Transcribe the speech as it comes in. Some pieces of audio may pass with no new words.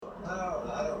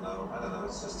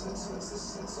it's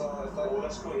just, it's like... Oh,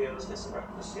 let's go here, let's get some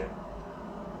breakfast, yeah?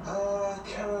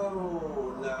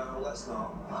 Cool. No, let's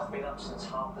not. I've been up since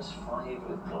 5:30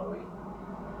 with Chloe,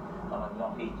 and I've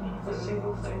not eaten a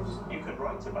single thing. You could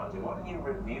write about it. Why don't you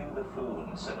review the food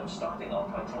instead of starting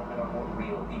off by talking about what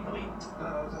real people eat?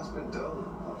 No, that's been done.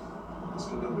 It's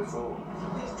been done before.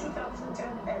 It's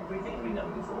 2010. Everything's been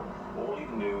done before. All you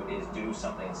can do is do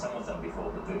something someone's done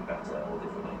before, but do it better or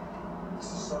differently. To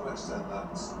some extent,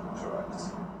 that's correct.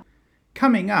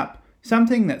 Coming up,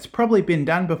 something that's probably been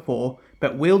done before,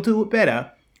 but we'll do it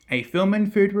better, a film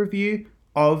and food review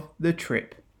of The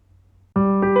Trip.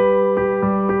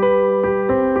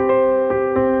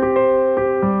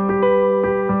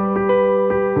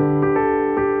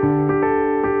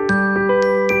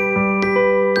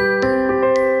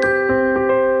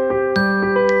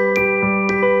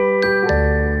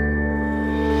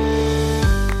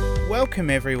 Welcome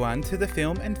everyone to the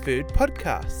Film and Food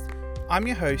Podcast. I'm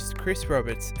your host, Chris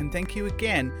Roberts, and thank you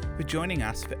again for joining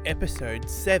us for episode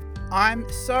 7. I'm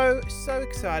so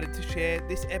excited to share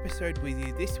this episode with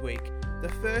you this week, the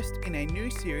first in a new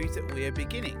series that we are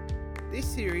beginning. This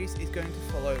series is going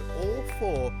to follow all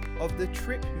 4 of the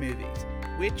Trip movies,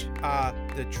 which are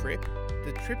The Trip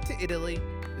to Italy,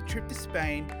 The Trip to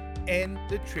Spain, and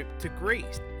The Trip to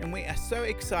Greece. And we are so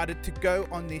excited to go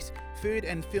on this food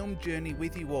and film journey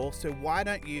with you all, so why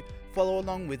don't you follow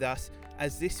along with us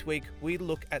as this week we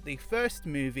look at the first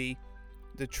movie,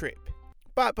 The Trip.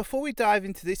 But before we dive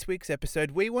into this week's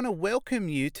episode, we want to welcome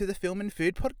you to the Film and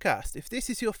Food Podcast. If this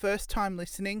is your first time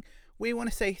listening, we want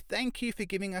to say thank you for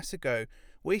giving us a go.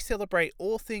 We celebrate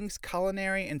all things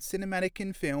culinary and cinematic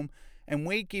in film, and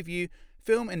we give you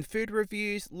film and food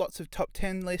reviews, lots of top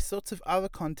 10 lists, lots of other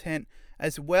content,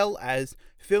 as well as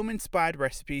film-inspired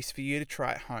recipes for you to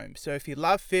try at home. So if you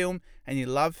love film and you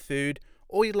love food,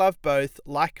 or you love both,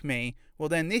 like me, well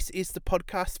then this is the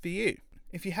podcast for you.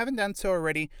 If you haven't done so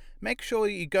already, make sure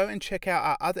you go and check out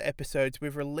our other episodes.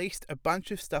 We've released a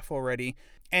bunch of stuff already,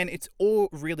 and it's all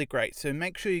really great. So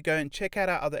make sure you go and check out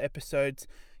our other episodes.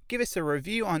 Give us a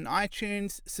review on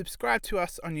iTunes, subscribe to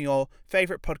us on your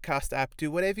favorite podcast app,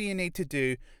 do whatever you need to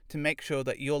do to make sure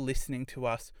that you're listening to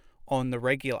us on the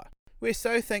regular. We're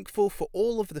so thankful for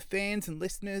all of the fans and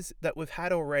listeners that we've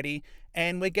had already,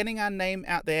 and we're getting our name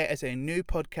out there as a new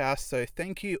podcast, so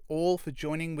thank you all for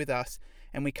joining with us,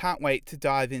 and we can't wait to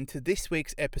dive into this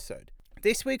week's episode.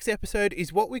 This week's episode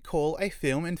is what we call a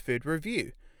film and food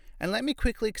review, and let me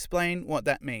quickly explain what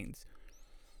that means.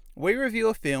 We review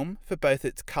a film for both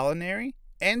its culinary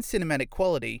and cinematic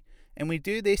quality, and we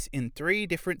do this in 3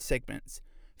 different segments.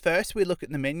 First, we look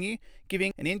at the menu,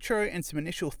 giving an intro and some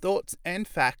initial thoughts and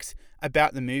facts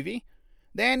about the movie.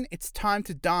 Then it's time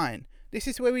to dine. This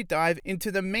is where we dive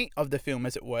into the meat of the film,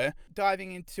 as it were,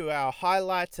 diving into our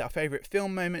highlights, our favourite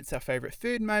film moments, our favourite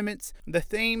food moments, the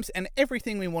themes, and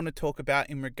everything we want to talk about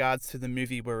in regards to the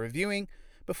movie we're reviewing,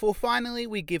 before finally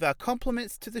we give our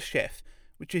compliments to the chef,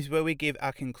 which is where we give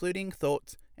our concluding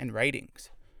thoughts and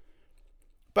ratings.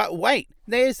 But wait,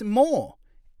 there's more!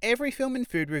 Every film and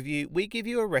food review, we give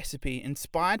you a recipe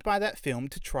inspired by that film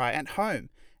to try at home,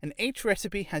 and each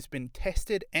recipe has been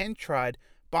tested and tried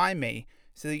by me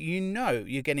so that you know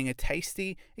you're getting a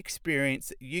tasty experience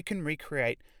that you can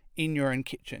recreate in your own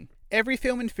kitchen. Every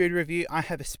film and food review, I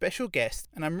have a special guest,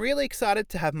 and I'm really excited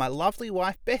to have my lovely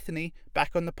wife Bethany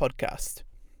back on the podcast.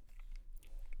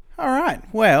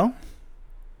 Alright, well,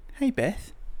 hey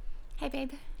Beth. Hey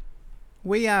babe.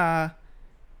 We are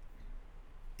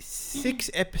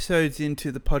 6 episodes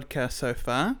into the podcast so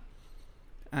far.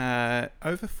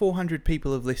 Over 400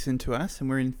 people have listened to us, and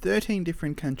we're in 13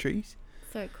 different countries.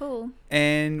 So cool.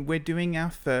 And we're doing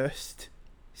our first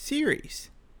series.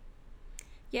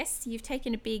 Yes, you've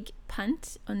taken a big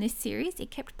punt on this series.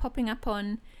 It kept popping up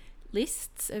on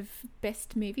lists of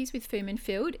best movies with film and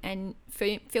food,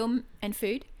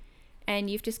 and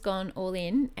you've just gone all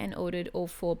in and ordered all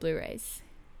 4 Blu-rays.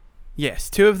 Yes,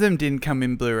 2 of them didn't come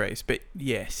in Blu-rays, but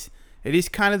yes, it is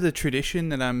kind of the tradition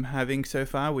that I'm having so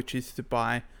far, which is to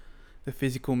buy the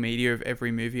physical media of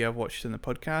every movie I've watched on the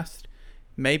podcast.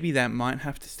 Maybe that might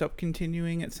have to stop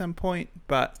continuing at some point,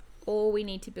 but... Or we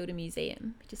need to build a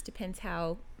museum. It just depends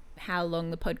how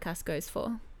long the podcast goes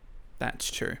for. That's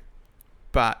true.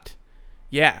 But,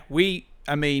 yeah,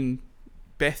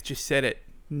 Beth just said it.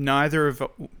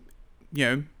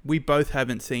 We both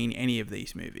haven't seen any of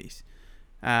these movies.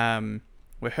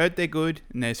 We heard they're good,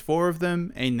 and there's 4 of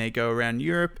them, and they go around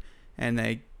Europe, and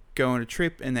they go on a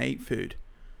trip, and they eat food.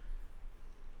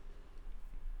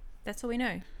 That's all we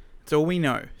know. That's all we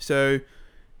know. So,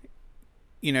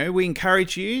 we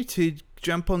encourage you to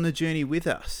jump on the journey with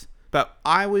us. But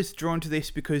I was drawn to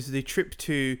this because the trip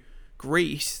to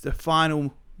Grease, the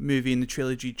final movie in the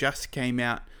trilogy, just came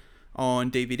out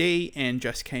on DVD and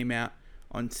just came out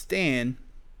on Stan.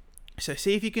 So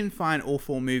see if you can find all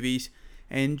 4 movies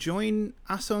and join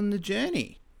us on the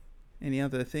journey. Any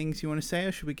other things you want to say,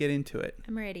 or should we get into it?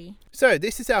 I'm ready. So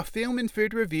this is our film and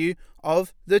food review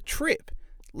of The Trip.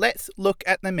 Let's look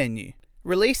at the menu.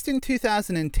 Released in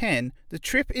 2010, The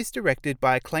Trip is directed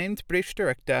by acclaimed British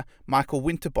director Michael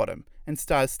Winterbottom and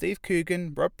stars Steve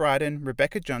Coogan, Rob Brydon,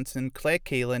 Rebecca Johnson, Claire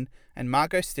Keelan, and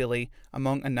Margot Stilley,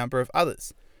 among a number of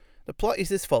others. The plot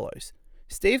is as follows.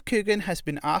 Steve Coogan has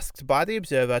been asked by The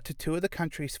Observer to tour the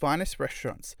country's finest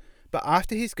restaurants, but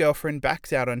after his girlfriend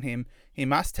backs out on him, he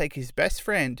must take his best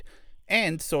friend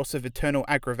and source of eternal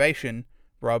aggravation,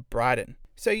 Rob Brydon.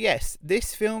 So yes,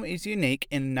 this film is unique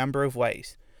in a number of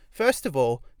ways. First of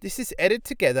all, this is edited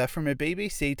together from a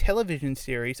BBC television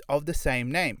series of the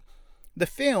same name. The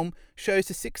film shows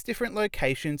the 6 different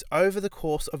locations over the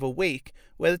course of a week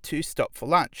where the 2 stop for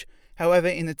lunch. However,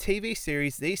 in the TV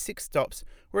series, these 6 stops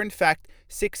were in fact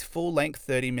 6 full-length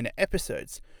 30-minute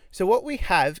episodes. So what we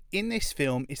have in this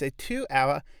film is a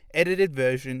 2-hour edited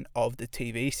version of the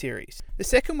TV series. The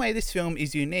second way this film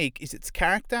is unique is its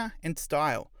character and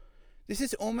style. This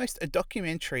is almost a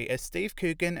documentary as Steve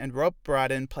Coogan and Rob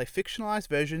Brydon play fictionalized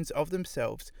versions of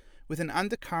themselves with an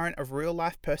undercurrent of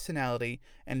real-life personality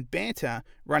and banter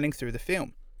running through the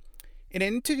film. In an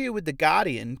interview with The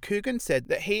Guardian, Coogan said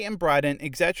that he and Brydon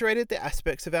exaggerated the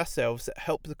aspects of ourselves that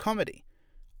help the comedy.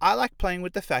 I like playing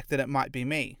with the fact that it might be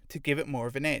me, to give it more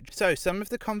of an edge. So some of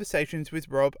the conversations with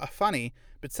Rob are funny,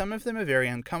 but some of them are very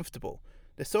uncomfortable.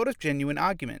 They're sort of genuine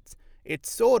arguments. It's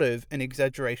sort of an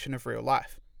exaggeration of real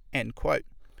life. End quote.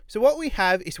 So what we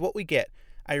have is what we get.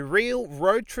 A real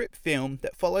road trip film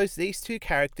that follows these 2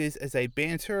 characters as they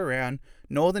banter around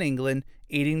Northern England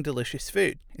eating delicious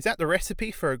food. Is that the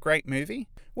recipe for a great movie?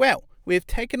 Well, we've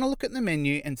taken a look at the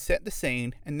menu and set the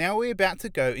scene, and now we're about to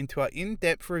go into our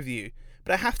in-depth review.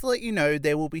 But I have to let you know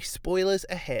there will be spoilers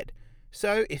ahead.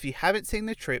 So if you haven't seen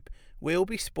The Trip, we'll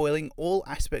be spoiling all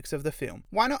aspects of the film.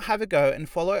 Why not have a go and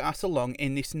follow us along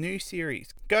in this new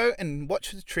series? Go and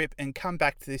watch The Trip and come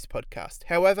back to this podcast.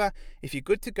 However, if you're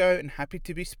good to go and happy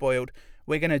to be spoiled,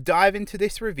 we're going to dive into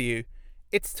this review.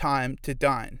 It's time to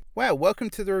dine. Well, welcome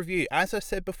to the review. As I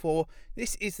said before,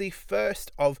 this is the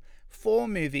first of 4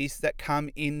 movies that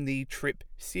come in the Trip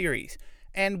series.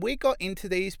 And we got into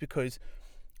these because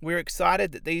we're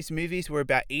excited that these movies were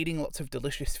about eating lots of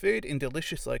delicious food in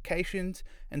delicious locations.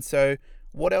 And so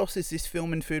what else is this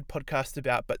film and food podcast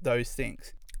about but those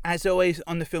things? As always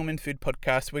on the Film and Food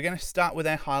podcast, we're going to start with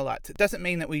our highlights. It doesn't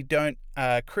mean that we don't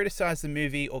criticize the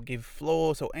movie or give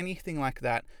flaws or anything like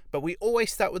that, but we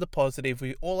always start with the positive.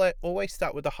 We always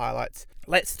start with the highlights.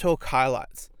 Let's talk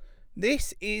highlights.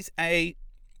 This is a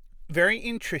very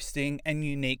interesting and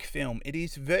unique film. It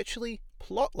is virtually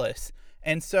plotless.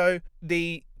 And so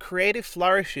the creative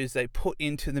flourishes they put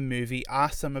into the movie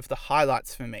are some of the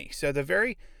highlights for me. So the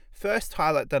very first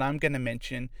highlight that I'm going to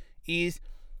mention is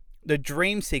the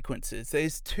dream sequences.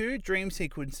 There's 2 dream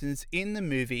sequences in the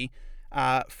movie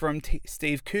from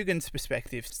Steve Coogan's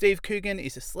perspective. Steve Coogan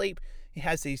is asleep. He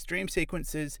has these dream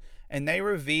sequences and they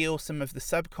reveal some of the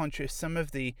subconscious, some of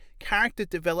the character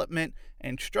development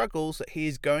and struggles that he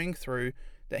is going through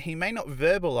that he may not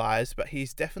verbalize, but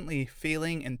he's definitely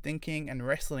feeling and thinking and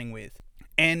wrestling with.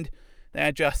 And they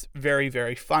are just very,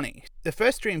 very funny. The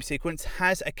first dream sequence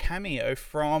has a cameo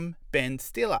from Ben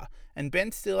Stiller, and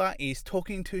Ben Stiller is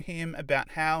talking to him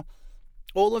about how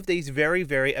all of these very,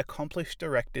 very accomplished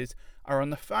directors are on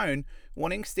the phone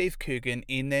wanting Steve Coogan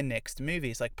in their next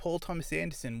movies, like Paul Thomas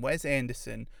Anderson, Wes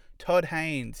Anderson, Todd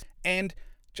Haynes, and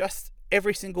just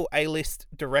every single A-list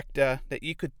director that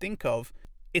you could think of.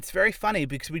 It's very funny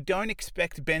because we don't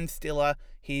expect Ben Stiller,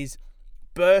 his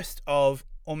burst of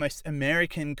almost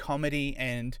American comedy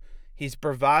and his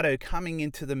bravado coming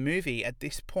into the movie at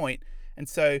this point. And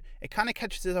so it kind of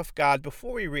catches us off guard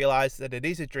before we realize that it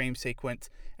is a dream sequence,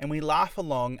 and we laugh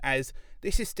along as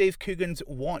this is Steve Coogan's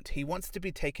want. He wants to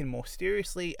be taken more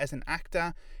seriously as an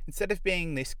actor instead of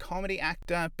being this comedy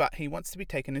actor, but he wants to be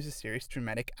taken as a serious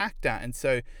dramatic actor. And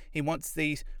so he wants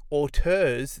these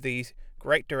auteurs, these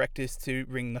great directors, to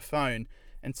ring the phone.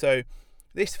 And so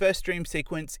this first dream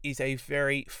sequence is a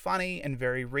very funny and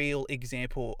very real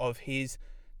example of his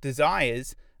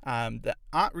desires that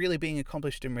aren't really being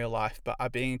accomplished in real life, but are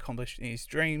being accomplished in his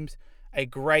dreams. A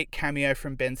great cameo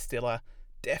from Ben Stiller,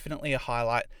 definitely a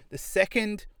highlight. The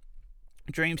second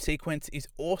dream sequence is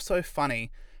also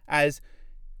funny as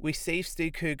we see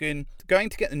Steve Coogan going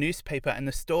to get the newspaper and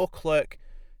the store clerk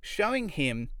showing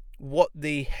him what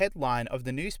the headline of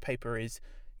the newspaper is,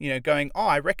 going, "Oh,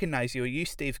 I recognize you. Are you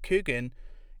Steve Coogan?"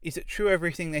 is it true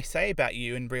everything they say about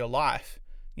you in real life?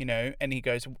 You know, and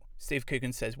Steve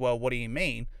Coogan says, well, what do you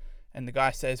mean? And the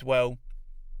guy says, well,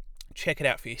 check it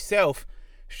out for yourself.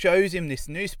 Shows him this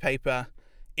newspaper.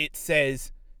 It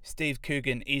says Steve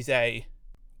Coogan is a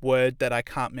word that I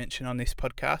can't mention on this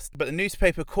podcast, but the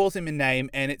newspaper calls him a name,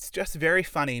 and it's just very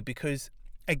funny because,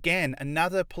 again,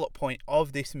 another plot point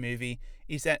of this movie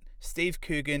is that Steve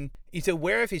Coogan is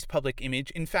aware of his public image.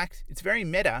 In fact, it's very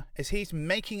meta, as he's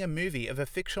making a movie of a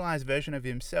fictionalized version of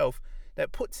himself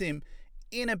that puts him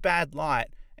in a bad light.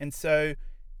 And so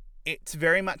it's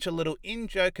very much a little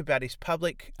in-joke about his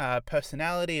public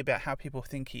personality, about how people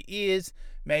think he is.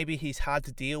 Maybe he's hard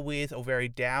to deal with, or very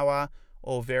dour,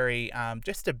 or very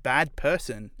just a bad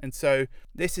person. And so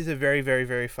this is a very, very,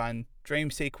 very fun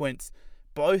dream sequence.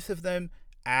 Both of them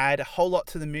add a whole lot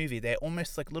to the movie. They're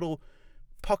almost like little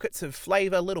pockets of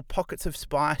flavor, little pockets of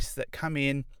spice that come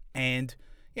in and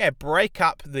break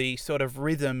up the sort of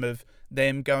rhythm of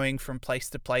them going from place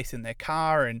to place in their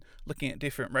car and looking at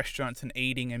different restaurants and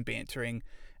eating and bantering.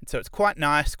 And so it's quite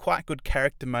nice, quite good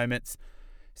character moments.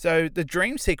 So the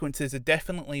dream sequences are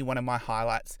definitely one of my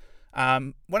highlights.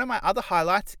 One of my other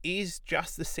highlights is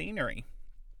just the scenery.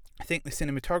 I think the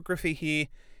cinematography here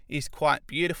is quite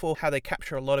beautiful, how they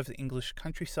capture a lot of the English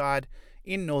countryside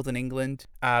in northern England.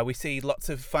 We see lots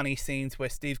of funny scenes where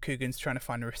Steve Coogan's trying to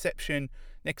find a reception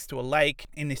next to a lake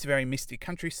in this very misty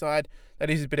countryside. That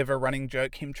is a bit of a running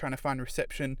joke, him trying to find a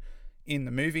reception in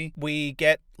the movie. We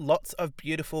get lots of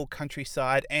beautiful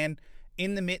countryside, and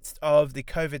in the midst of the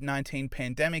COVID-19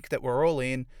 pandemic that we're all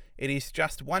in, it is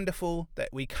just wonderful that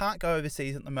we can't go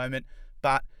overseas at the moment,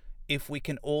 but if we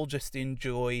can all just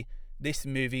enjoy this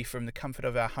movie from the comfort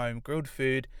of our home, grilled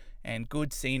food and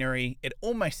good scenery, it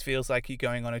almost feels like you're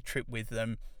going on a trip with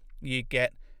them. You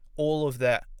get all of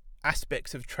the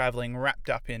aspects of traveling wrapped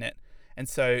up in it. And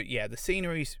so, the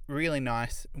scenery's really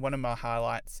nice. One of my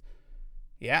highlights.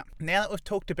 Now that we've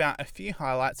talked about a few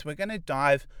highlights, we're going to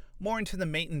dive more into the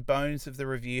meat and bones of the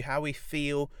review, how we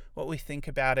feel, what we think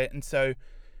about it. And so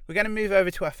we're going to move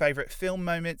over to our favorite film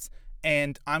moments,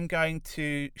 and I'm going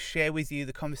to share with you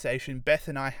the conversation Beth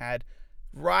and I had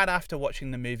right after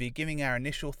watching the movie, giving our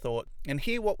initial thought and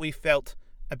hear what we felt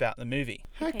about the movie.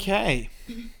 Okay.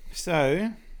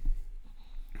 So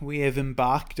we have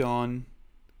embarked on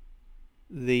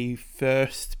the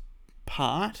first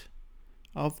part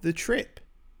of the trip.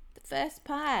 The first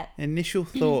part. Initial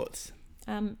thoughts.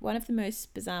 One of the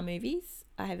most bizarre movies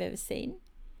I have ever seen.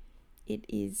 It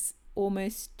is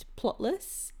almost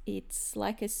plotless. It's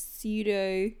like a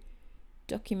pseudo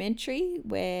documentary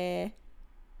where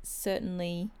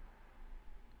certainly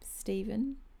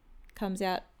Stephen comes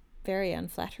out very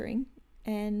unflattering,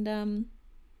 and I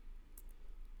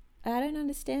don't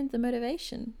understand the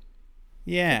motivation.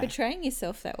 For portraying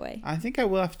yourself that way. I think I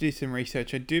will have to do some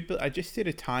research. I just did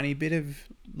a tiny bit of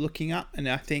looking up, and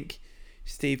I think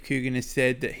Steve Coogan has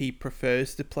said that he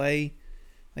prefers to play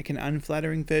like an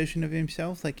unflattering version of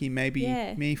himself. Like he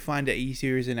may find it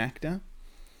easier as an actor.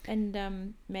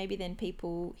 And maybe then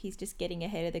he's just getting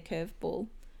ahead of the curveball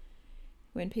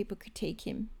when people critique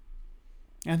him.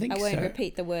 I won't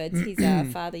repeat the words his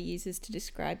father uses to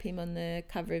describe him on the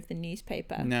cover of the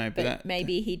newspaper. No, but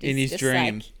maybe he just in his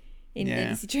dream. Like, in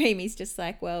his dream, he's just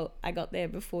like, well, I got there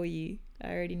before you.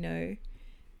 I already know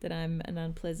that I'm an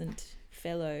unpleasant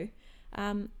fellow.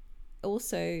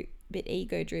 Also, a bit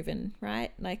ego-driven,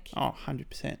 right? Like,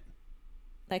 100%.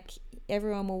 Like,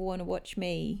 everyone will want to watch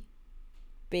me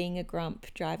being a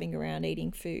grump, driving around,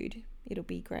 eating food. It'll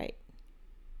be great.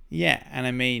 Yeah, and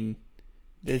I mean,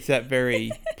 there's that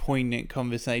very poignant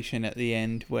conversation at the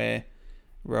end where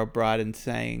Rob Brydon's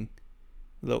saying,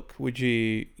 look, would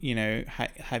you,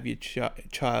 have your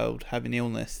child have an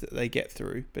illness that they get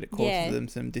through, but it causes them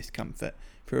some discomfort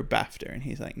for a BAFTA? And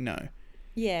he's like, no.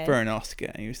 Yeah. For an Oscar.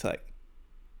 And he was like,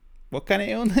 what kind of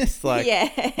illness? Like,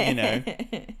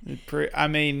 I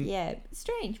mean. Yeah,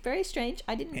 strange, very strange.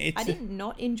 I didn't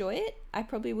not enjoy it. I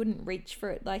probably wouldn't reach for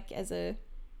it like as a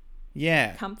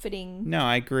comforting. No,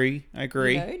 I agree.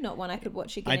 Not one I could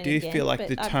watch again. I do feel like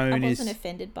the tone I wasn't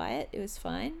offended by it. It was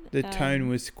fine. The tone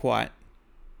was quite,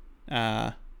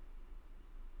 I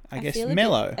guess,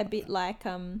 mellow. A bit like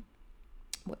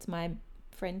what's my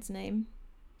friend's name?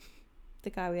 The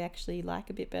guy we actually like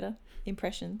a bit better.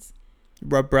 Impressions.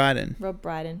 Rob Brydon.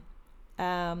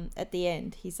 At the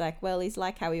end, he's like, well, he's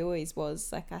like how he always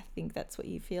was. Like, I think that's what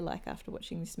you feel like after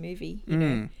watching this movie. You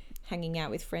know, hanging out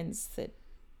with friends that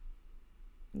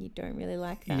you don't really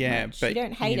like that much. But you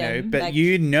don't hate them. But like,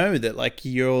 that like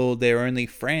you're their only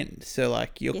friend. So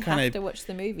like you kind of have to watch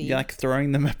the movie. You're like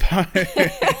throwing them a bone.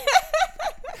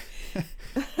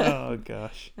 Oh Oh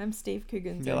gosh. I'm Steve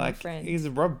Coogan's You're only like, friend. he's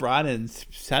Rob Brydon's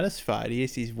satisfied. He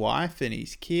has his wife and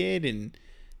his kid, and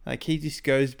like he just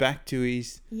goes back to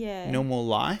his normal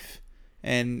life,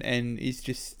 and is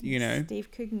just, you know.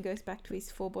 Steve Coogan goes back to his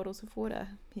 4 bottles of water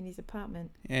in his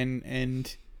apartment.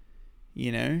 And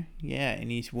you know, yeah,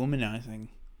 and he's womanizing.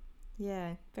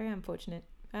 Yeah, very unfortunate.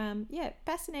 Yeah,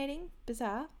 fascinating,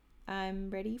 bizarre. I'm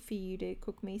ready for you to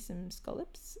cook me some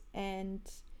scallops and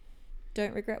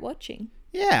don't regret watching.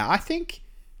 Yeah, I think.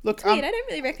 Look, It's weird. I don't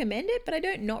really recommend it, but I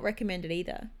don't not recommend it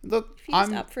either. Look, If you're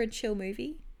just up for a chill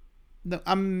movie.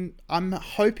 I'm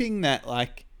hoping that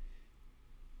like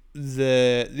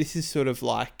this is sort of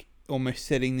like almost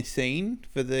setting the scene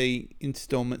for the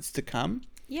installments to come.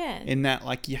 Yeah. In that,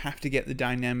 like, you have to get the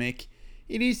dynamic.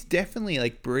 It is definitely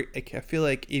like I feel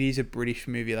like it is a British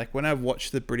movie. Like when I've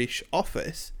watched The British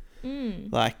Office,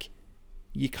 like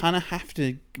you kind of have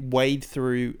to wade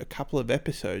through a couple of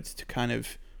episodes to kind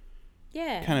of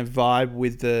vibe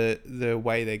with the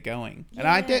way they're going. And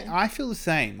I feel the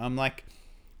same. I'm like,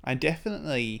 I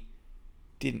definitely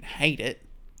didn't hate it.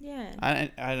 Yeah.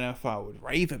 I don't know if I would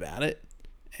rave about it.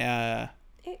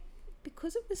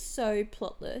 Because it was so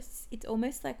plotless, it's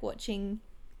almost like watching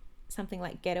something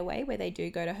like Getaway, where they do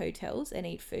go to hotels and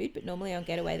eat food, but normally on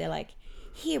Getaway they're like,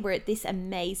 here, we're at this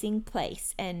amazing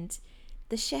place and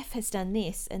the chef has done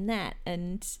this and that,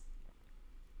 and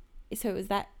so it was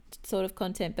that sort of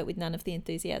content but with none of the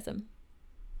enthusiasm.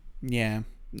 Yeah,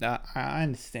 I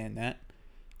understand that.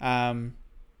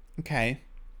 Okay. It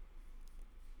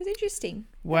was interesting.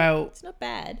 Well, it's not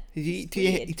bad. Do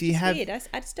you have? Weird.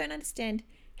 I just don't understand,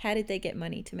 how did they get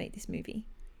money to make this movie?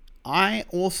 I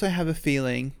also have a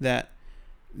feeling that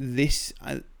this,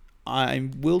 I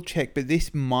will check, but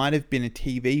this might have been a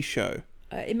TV show.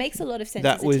 It makes a lot of sense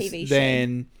that as a was TV show.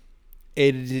 then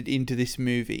edited into this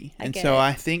movie. And so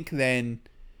I think then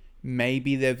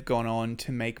maybe they've gone on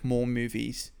to make more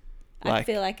movies. I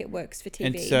feel like it works for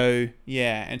TV.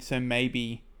 And so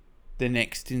maybe the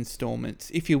next installments,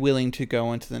 if you're willing to go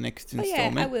on to the next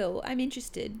installment. Yeah, I will. I'm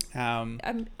interested.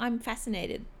 I'm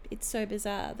fascinated. It's so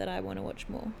bizarre that I want to watch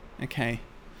more. Okay.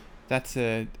 That's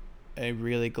a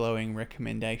really glowing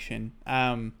recommendation.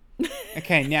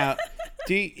 Okay, now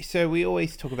so we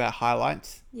always talk about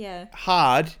highlights. Yeah.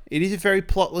 Hard. It is a very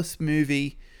plotless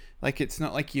movie. Like, it's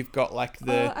not like you've got like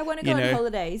the I want to go on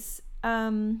holidays.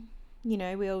 You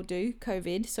know, we all do.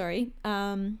 COVID, sorry.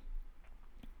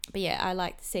 But yeah, I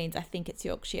like the scenes. I think it's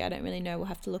Yorkshire. I don't really know. We'll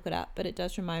have to look it up. But it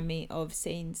does remind me of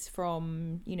scenes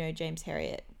from, you know, James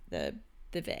Herriot, the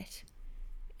vet.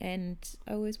 And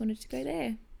I always wanted to go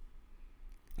there.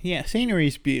 Yeah, scenery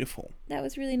is beautiful. That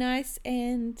was really nice.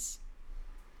 And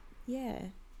yeah.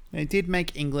 It did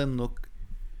make England look,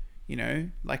 you know,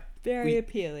 like... very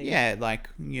appealing. Yeah, like,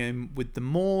 you know, with the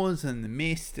moors and the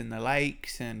mist and the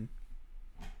lakes. And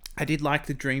I did like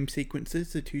the dream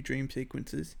sequences, the 2 dream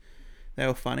sequences. They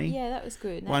were funny. Yeah, that was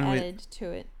good. That added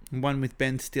to it. One with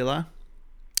Ben Stiller,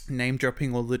 name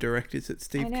dropping all the directors that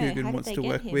Steve Coogan wants to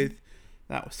work with.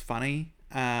 That was funny.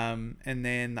 And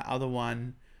then the other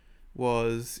one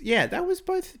was, that was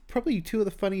both probably 2 of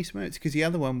the funniest moments, because the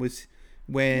other one was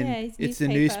when it's the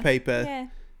newspaper. Yeah.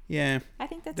 Yeah. I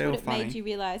think that's what it made you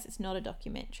realise it's not a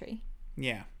documentary.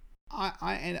 Yeah.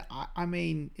 I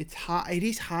mean, it's hard. It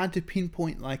is hard to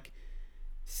pinpoint like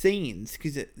scenes,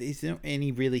 because there's not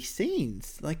any really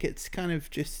scenes. Like, it's kind of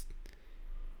just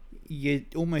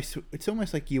it's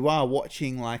almost like you are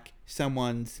watching like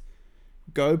someone's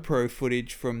GoPro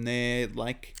footage from their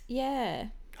like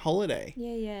holiday.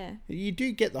 Yeah. You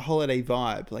do get the holiday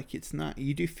vibe. Like, it's not.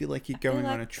 You do feel like you're going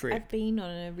on a trip. I've been on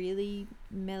a really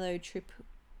mellow trip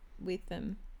with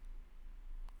them.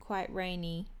 Quite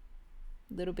rainy,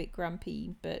 a little bit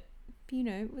grumpy, but you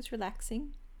know, it was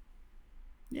relaxing.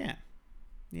 Yeah.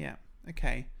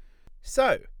 Okay.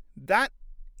 So that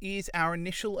is our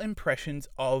initial impressions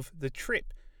of the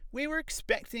trip. We were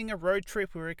expecting a road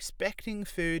trip, we were expecting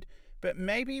food, but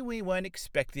maybe we weren't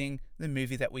expecting the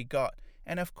movie that we got.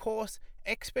 And of course,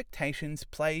 expectations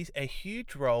plays a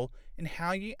huge role in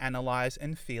how you analyze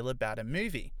and feel about a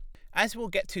movie. As we'll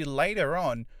get to later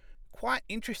on, quite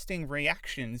interesting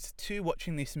reactions to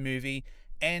watching this movie,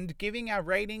 and giving our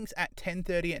ratings at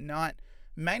 10:30 at night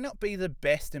may not be the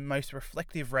best and most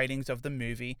reflective ratings of the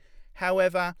movie.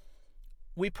 However,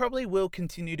 we probably will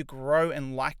continue to grow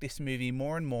and like this movie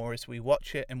more and more as we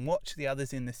watch it and watch the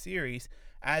others in the series,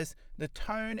 as the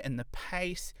tone and the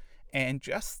pace and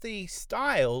just the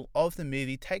style of the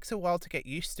movie takes a while to get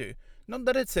used to. Not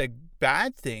that it's a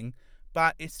bad thing,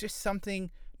 but it's just something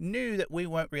new that we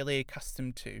weren't really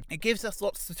accustomed to. It gives us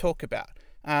lots to talk about.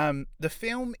 The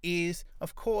film is,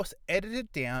 of course,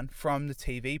 edited down from the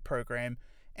TV program,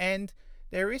 and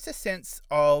there is a sense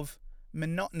of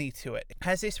monotony to it. It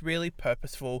has this really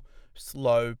purposeful,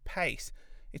 slow pace.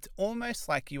 It's almost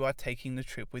like you are taking the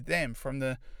trip with them, from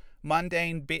the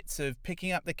mundane bits of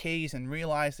picking up the keys and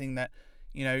realizing that,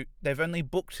 they've only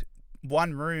booked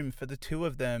one room for the two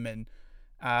of them, and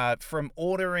from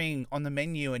ordering on the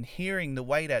menu and hearing the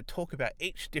waiter talk about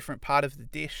each different part of the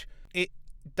dish. It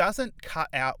doesn't cut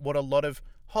out what a lot of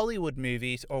Hollywood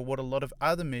movies or what a lot of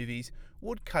other movies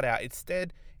would cut out.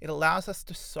 Instead, it allows us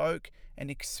to soak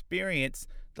and experience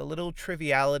the little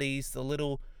trivialities, the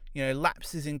little,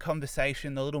 lapses in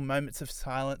conversation, the little moments of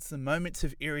silence, the moments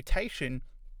of irritation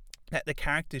that the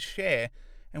characters share,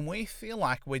 and we feel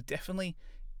like we're definitely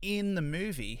in the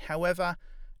movie. However,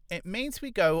 it means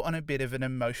we go on a bit of an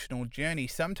emotional journey.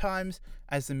 Sometimes,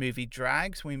 as the movie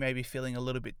drags, we may be feeling a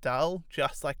little bit dull,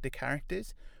 just like the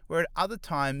characters, where at other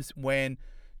times when,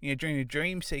 during the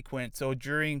dream sequence or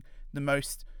during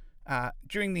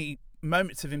the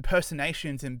moments of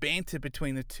impersonations and banter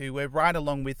between the two, we're right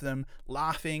along with them,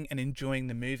 laughing and enjoying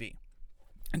the movie.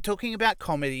 And talking about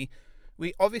comedy,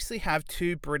 we obviously have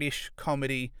two British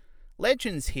comedy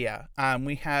legends here.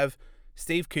 We have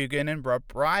Steve Coogan and Rob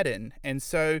Brydon. And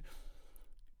so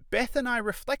Beth and I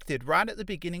reflected right at the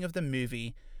beginning of the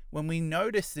movie, when we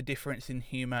noticed the difference in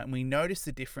humour and we noticed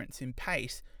the difference in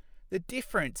pace, the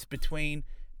difference between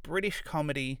British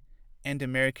comedy and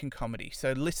American comedy.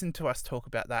 So listen to us talk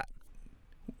about that.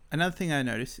 Another thing I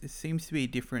noticed, it seems to be a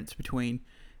difference between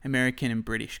American and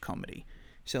British comedy.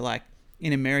 So like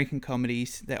in American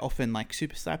comedies, they're often like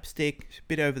super slapstick, a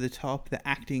bit over the top. The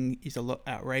acting is a lot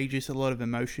outrageous, a lot of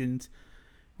emotions,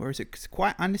 whereas it's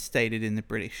quite understated in the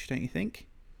British, don't you think?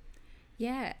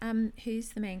 Yeah. Who's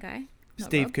the main guy? Not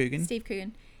Steve Rob. Coogan. Steve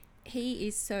Coogan. He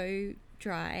is so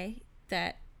dry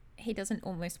that he doesn't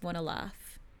almost want to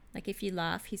laugh. Like if you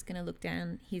laugh, he's going to look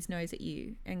down his nose at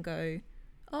you and go,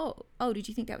 oh, did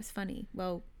you think that was funny?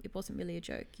 Well, it wasn't really a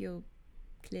joke. You're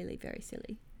clearly very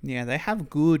silly. Yeah, they have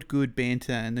good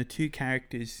banter, and the two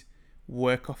characters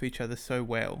work off each other so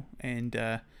well. And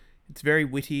it's very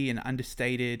witty and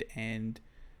understated and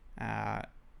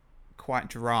quite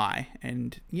dry.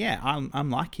 And yeah, I'm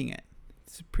liking it.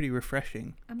 It's pretty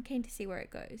refreshing. I'm keen to see where it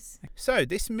goes. So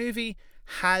this movie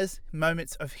has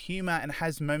moments of humour and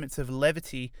has moments of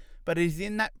levity, but it is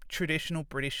in that traditional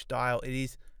British style. It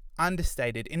is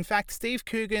understated. In fact, Steve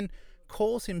Coogan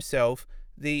calls himself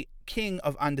the king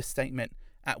of understatement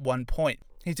at one point.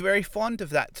 He's very fond of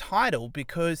that title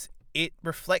because it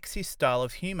reflects his style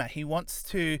of humour. He wants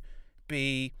to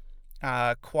be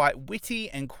quite witty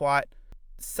and quite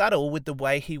subtle with the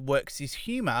way he works his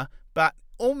humour, but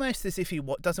almost as if he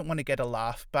doesn't want to get a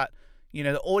laugh, but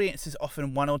the audience is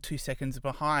often 1 or 2 seconds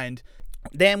behind.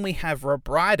 Then we have Rob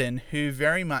Brydon, who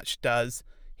very much does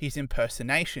his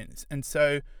impersonations. And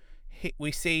so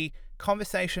we see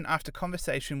conversation after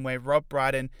conversation where Rob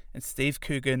Brydon and Steve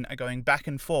Coogan are going back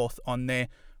and forth on their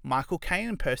Michael Caine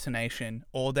impersonation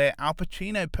or their Al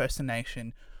Pacino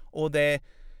impersonation, or their,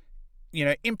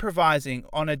 improvising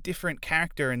on a different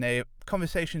character, and their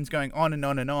conversations going on and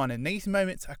on and on. And these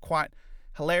moments are quite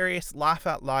hilarious, laugh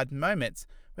out loud moments,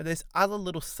 where there's other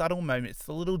little subtle moments,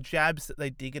 the little jabs that they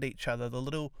dig at each other, the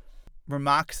little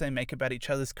remarks they make about each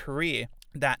other's career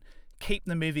that keep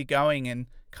the movie going and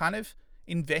kind of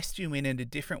invest you in a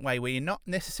different way, where you're not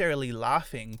necessarily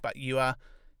laughing, but you are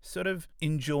sort of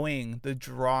enjoying the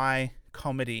dry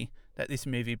comedy that this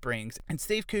movie brings. And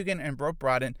Steve Coogan and Rob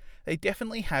Brydon, they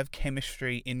definitely have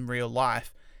chemistry in real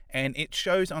life, and it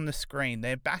shows on the screen.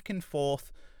 They're back and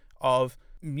forth of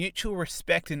mutual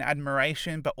respect and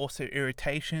admiration, but also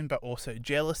irritation, but also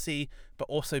jealousy, but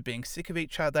also being sick of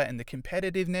each other, and the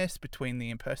competitiveness between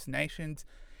the impersonations.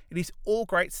 It is all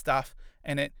great stuff,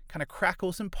 and it kind of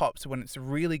crackles and pops when it's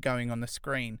really going on the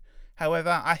screen.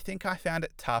 However, I think I found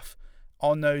it tough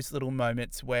on those little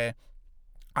moments where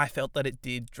I felt that it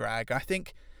did drag. I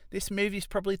think this movie is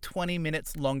probably 20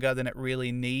 minutes longer than it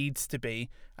really needs to be,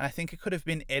 and I think it could have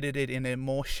been edited in a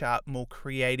more sharp, more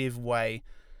creative way.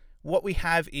 What we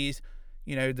have is,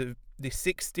 the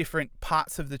 6 different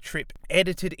parts of the trip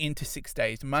edited into 6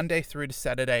 days, Monday through to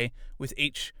Saturday, with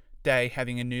each day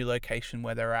having a new location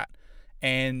where they're at.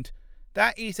 And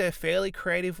that is a fairly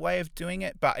creative way of doing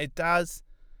it, but it does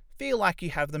feel like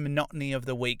you have the monotony of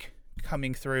the week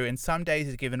coming through, and some days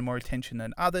is given more attention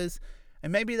than others,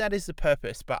 and maybe that is the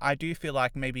purpose. But I do feel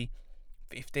like maybe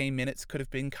 15 minutes could have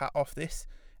been cut off this,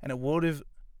 and it would have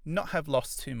not have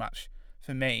lost too much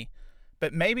for me.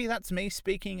 But maybe that's me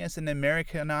speaking as an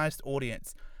Americanized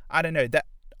audience. I don't know. That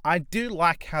I do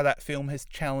like how that film has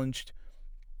challenged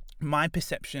my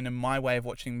perception and my way of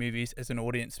watching movies as an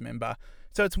audience member.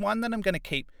 So it's one that I'm going to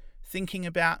keep thinking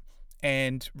about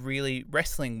and really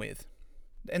wrestling with.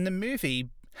 And the movie,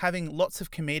 having lots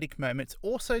of comedic moments,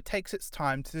 also takes its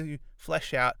time to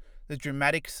flesh out the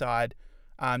dramatic side,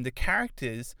 the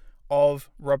characters of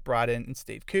Rob Brydon and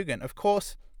Steve Coogan. Of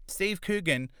course, Steve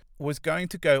Coogan was going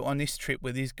to go on this trip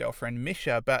with his girlfriend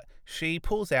Misha, but she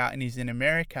pulls out and he's in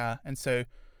America, and so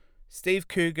Steve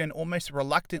Coogan almost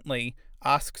reluctantly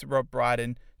asks Rob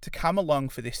Brydon to come along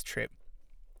for this trip.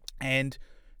 And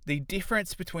the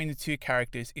difference between the two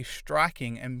characters is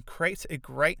striking and creates a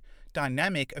great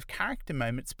dynamic of character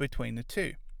moments between the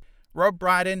two. Rob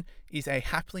Brydon is a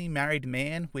happily married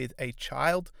man with a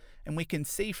child, and we can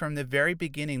see from the very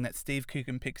beginning that Steve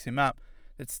Coogan picks him up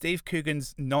that Steve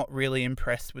Coogan's not really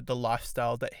impressed with the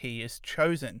lifestyle that he has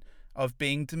chosen of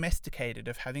being domesticated,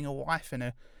 of having a wife and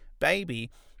a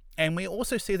baby. And we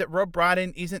also see that Rob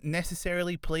Brydon isn't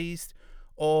necessarily pleased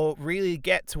or really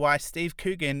gets why Steve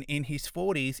Coogan in his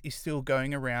 40s is still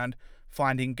going around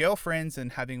finding girlfriends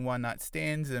and having one-night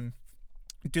stands and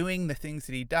doing the things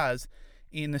that he does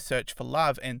in the search for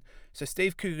love. And so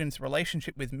Steve Coogan's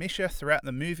relationship with Misha throughout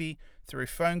the movie, through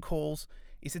phone calls,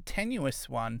 is a tenuous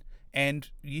one. And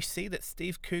you see that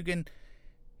Steve Coogan,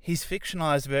 his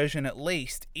fictionalized version at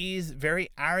least, is very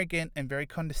arrogant and very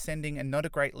condescending and not a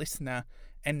great listener,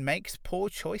 and makes poor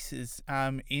choices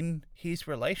in his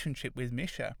relationship with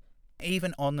Misha,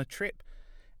 even on the trip.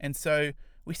 And so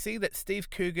we see that Steve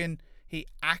Coogan, he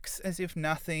acts as if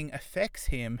nothing affects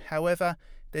him. However,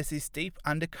 there's this deep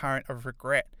undercurrent of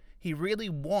regret. He really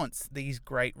wants these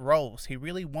great roles. He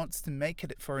really wants to make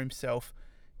it for himself,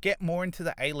 get more into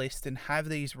the A-list and have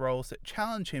these roles that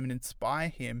challenge him and inspire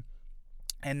him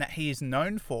and that he is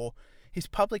known for. His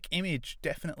public image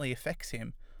definitely affects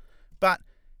him. But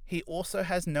he also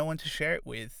has no one to share it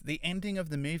with. The ending of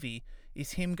the movie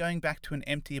is him going back to an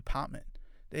empty apartment.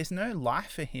 There's no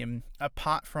life for him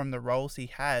apart from the roles he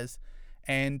has,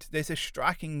 and there's a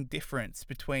striking difference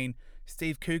between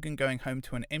Steve Coogan going home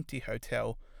to an empty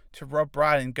hotel to Rob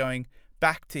Brydon going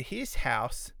back to his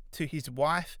house, to his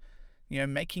wife,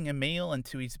 making a meal, and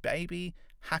to his baby,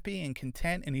 happy and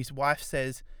content. And his wife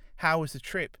says, "How was the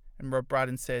trip?" And Rob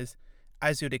Brydon says,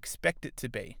 "As you'd expect it to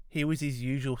be." He was his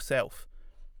usual self.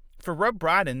 For Rob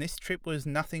Brydon, this trip was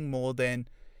nothing more than,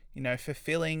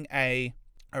 fulfilling a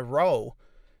role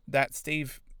that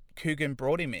Steve Coogan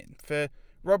brought him in. For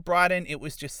Rob Brydon, it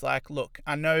was just like, look,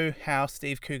 I know how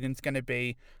Steve Coogan's going to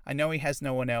be. I know he has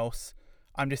no one else.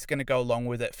 I'm just going to go along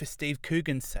with it for Steve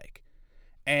Coogan's sake.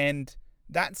 And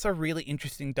that's a really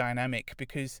interesting dynamic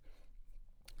because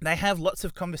they have lots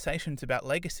of conversations about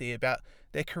legacy, about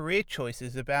their career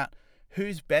choices, about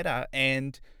who's better.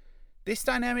 And this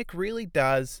dynamic really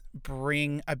does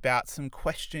bring about some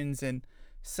questions and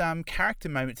some character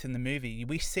moments in the movie.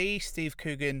 We see Steve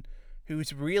Coogan,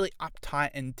 who's really uptight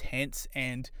and tense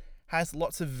and has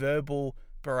lots of verbal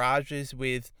barrages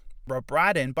with Rob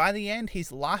Brydon. By the end,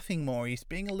 he's laughing more. He's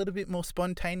being a little bit more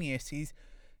spontaneous. He's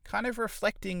kind of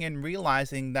reflecting and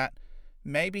realizing that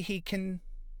maybe he can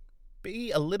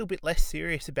be a little bit less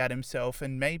serious about himself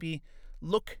and maybe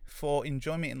look for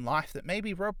enjoyment in life, that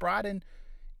maybe Rob Brydon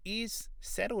is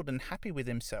settled and happy with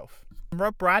himself.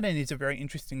 Rob Brydon is a very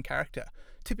interesting character.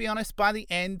 To be honest, by the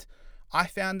end, I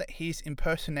found that his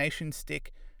impersonation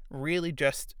stick really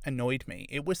just annoyed me.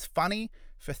 It was funny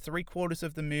for 3/4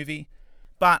 of the movie,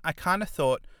 but I kind of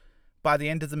thought by the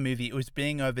end of the movie it was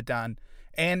being overdone.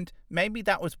 And maybe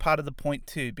that was part of the point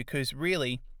too, because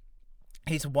really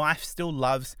his wife still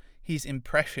loves his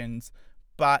impressions,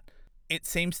 but it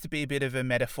seems to be a bit of a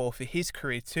metaphor for his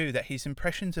career too, that his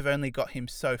impressions have only got him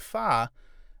so far,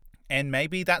 and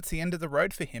maybe that's the end of the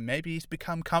road for him. Maybe he's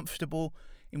become comfortable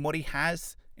in what he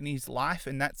has in his life,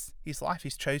 and that's his life.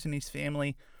 He's chosen his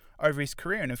family over his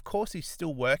career, and of course he's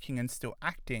still working and still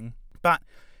acting, but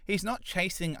he's not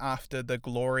chasing after the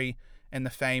glory and the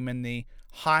fame and the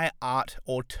high art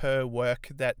auteur work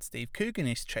that Steve Coogan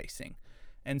is chasing.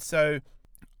 And so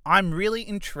I'm really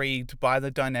intrigued by the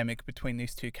dynamic between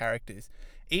these two characters.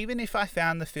 Even if I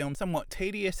found the film somewhat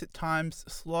tedious at times,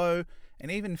 slow, and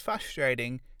even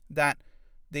frustrating, that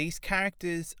these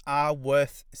characters are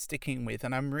worth sticking with.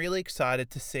 And I'm really excited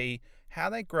to see how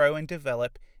they grow and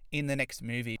develop in the next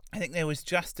movie. I think there was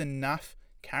just enough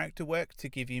character work to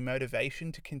give you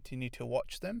motivation to continue to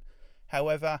watch them.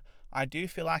 However, I do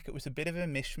feel like it was a bit of a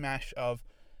mishmash of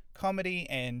comedy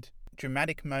and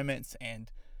dramatic moments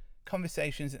and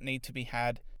conversations that need to be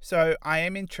had. So I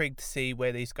am intrigued to see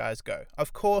where these guys go.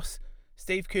 Of course,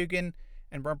 Steve Coogan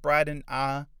and Rob Brydon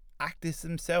are actors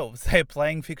themselves. They're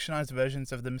playing fictionalized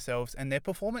versions of themselves, and their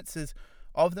performances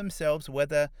of themselves,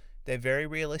 whether they're very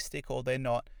realistic or they're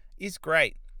not, is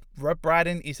great. Rob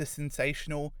Brydon is a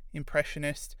sensational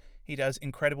impressionist. He does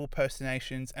incredible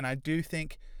impersonations, and I do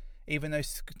think, even though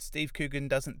Steve Coogan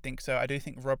doesn't think so, I do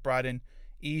think Rob Brydon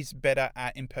is better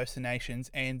at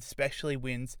impersonations and especially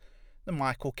wins the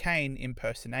Michael Caine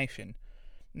impersonation.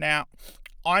 Now,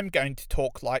 I'm going to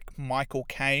talk like Michael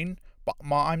Caine, but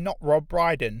I'm not Rob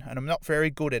Brydon, and I'm not very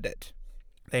good at it.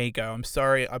 There you go. I'm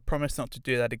sorry. I promise not to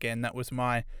do that again. That was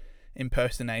my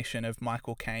impersonation of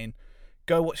Michael Caine.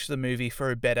 Go watch the movie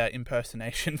for a better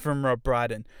impersonation from Rob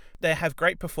Brydon. They have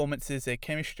great performances. Their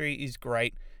chemistry is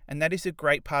great, and that is a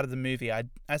great part of the movie.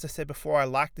 As I said before, I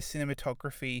like the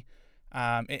cinematography.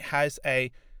 It has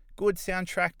a good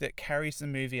soundtrack that carries the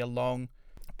movie along,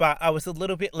 but I was a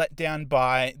little bit let down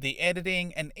by the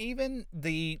editing, and even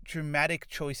the dramatic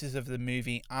choices of the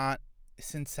movie aren't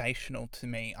sensational to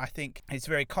me. I think it's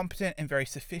very competent and very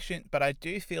sufficient, but I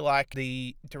do feel like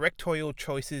the directorial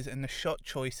choices and the shot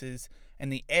choices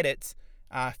and the edits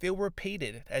feel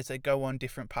repeated as they go on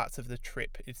different parts of the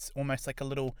trip. It's almost like a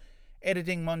little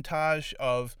editing montage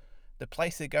of the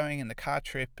place they're going and the car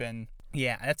trip, and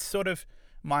yeah, that's sort of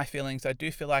my feelings. I do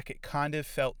feel like it kind of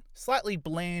felt slightly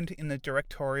bland in the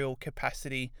directorial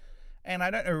capacity, and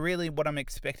I don't know really what I'm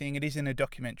expecting. It is in a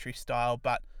documentary style,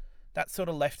 but that sort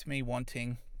of left me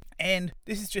wanting. And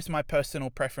this is just my personal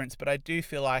preference, but I do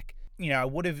feel like, I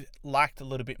would have liked a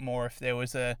little bit more if there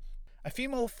was a few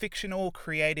more fictional,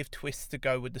 creative twists to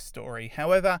go with the story.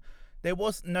 However, there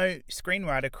was no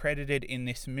screenwriter credited in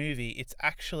this movie. It's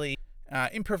actually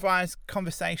improvised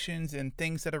conversations and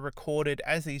things that are recorded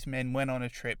as these men went on a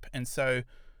trip. And so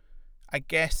I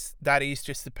guess that is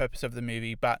just the purpose of the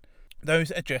movie, but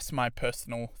those are just my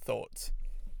personal thoughts.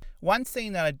 One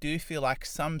scene that I do feel like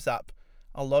sums up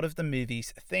a lot of the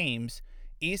movie's themes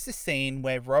is the scene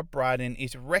where Rob Brydon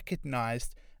is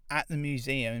recognised at the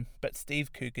museum, but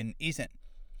Steve Coogan isn't.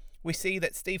 We see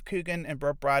that Steve Coogan and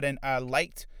Rob Brydon are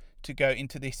late to go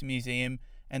into this museum,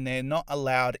 and they're not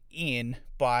allowed in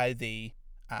by the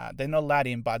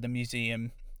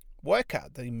museum worker,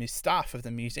 the staff of the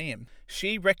museum.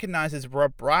 She recognises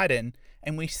Rob Brydon,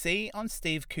 and we see on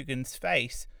Steve Coogan's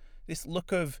face this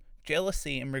look of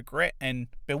jealousy and regret and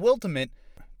bewilderment.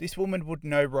 This woman would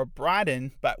know Rob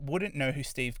Brydon, but wouldn't know who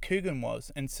Steve Coogan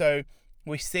was. And so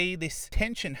we see this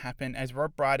tension happen as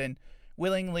Rob Brydon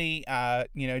willingly,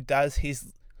 does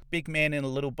his big man in a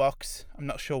little box. I'm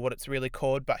not sure what it's really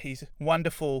called, but his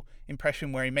wonderful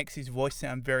impression where he makes his voice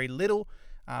sound very little,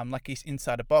 like he's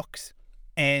inside a box,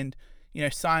 and,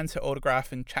 signs her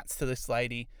autograph and chats to this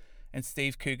lady, and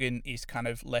Steve Coogan is kind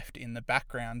of left in the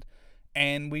background.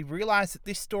 And we realize that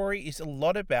this story is a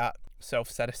lot about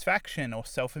self-satisfaction or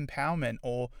self-empowerment,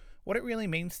 or what it really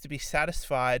means to be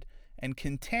satisfied and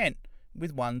content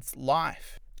with one's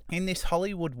life. In this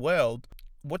Hollywood world,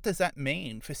 what does that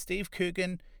mean? For Steve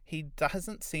Coogan, he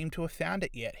doesn't seem to have found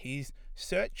it yet. He's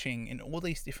searching in all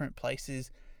these different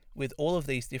places with all of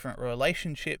these different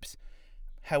relationships.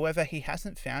 However, he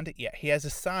hasn't found it yet. He has a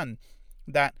son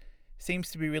that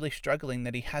seems to be really struggling,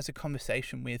 that he has a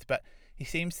conversation with, but he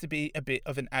seems to be a bit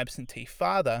of an absentee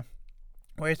father.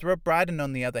 Whereas Rob Brydon,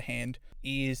 on the other hand,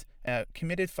 is a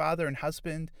committed father and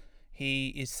husband. He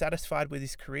is satisfied with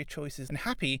his career choices and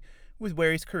happy with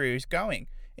where his career is going.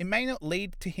 It may not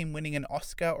lead to him winning an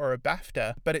Oscar or a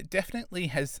BAFTA, but it definitely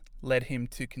has led him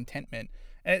to contentment.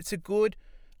 And it's a good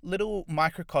little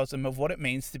microcosm of what it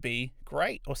means to be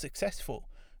great or successful.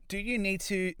 Do you need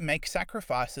to make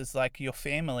sacrifices like your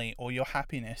family or your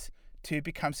happiness to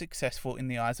become successful in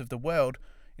the eyes of the world,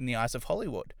 in the eyes of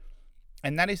Hollywood?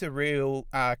 And that is a real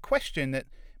question that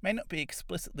may not be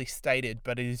explicitly stated,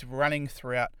 but it is running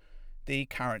throughout the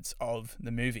currents of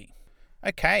the movie.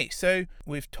 Okay, so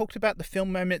we've talked about the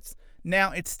film moments.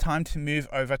 Now it's time to move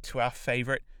over to our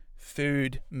favourite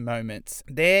food moments.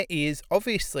 There is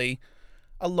obviously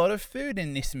a lot of food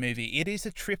in this movie. It is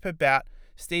a trip about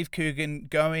Steve Coogan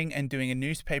going and doing a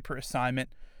newspaper assignment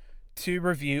to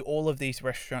review all of these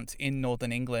restaurants in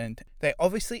Northern England. They're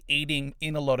obviously eating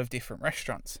in a lot of different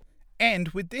restaurants. And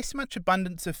with this much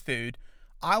abundance of food,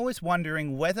 I was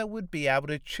wondering whether we'd be able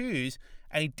to choose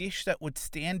a dish that would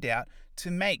stand out to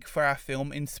make for our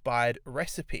film-inspired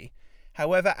recipe.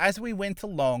 However, as we went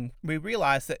along, we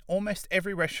realised that almost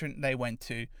every restaurant they went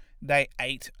to, they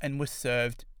ate and was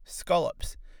served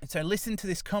scallops. And so listen to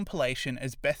this compilation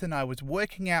as Beth and I was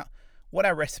working out what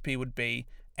our recipe would be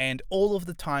and all of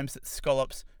the times that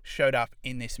scallops showed up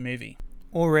in this movie.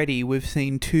 Already, we've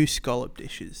seen 2 scallop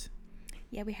dishes.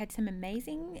 Yeah, we had some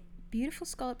amazing, beautiful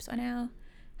scallops on our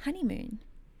honeymoon.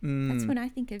 That's when I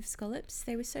think of scallops.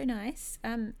 They were so nice.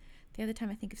 The other time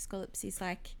I think of scallops is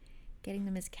like getting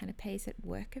them as canapes at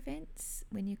work events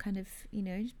when you kind of,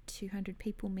 200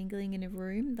 people mingling in a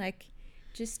room. Like,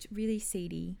 just really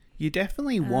seedy. You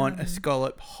definitely want a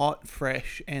scallop hot,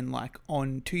 fresh, and like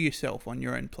on to yourself on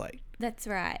your own plate. That's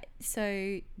right.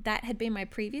 So that had been my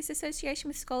previous association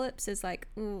with scallops as like,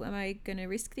 oh, am I going to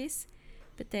risk this?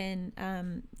 But then,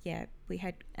 we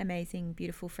had amazing,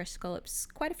 beautiful, fresh scallops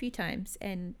quite a few times,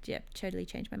 and totally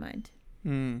changed my mind.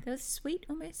 They were sweet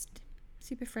almost,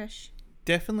 super fresh.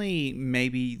 Definitely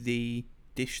maybe the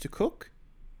dish to cook,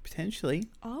 potentially.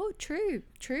 Oh, true.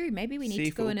 Maybe we See need to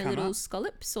if go it on will a come little up.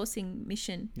 scallop sourcing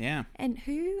mission. Yeah. And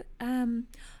who,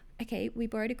 we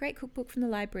borrowed a great cookbook from the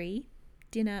library,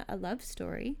 Dinner, A Love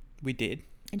Story. We did.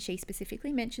 And she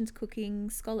specifically mentions cooking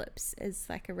scallops as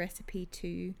like a recipe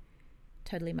to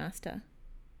totally master.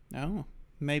 Oh,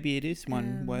 maybe it is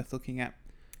one worth looking at.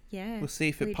 Yeah. We'll see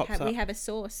if it pops up. We have a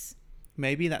sauce.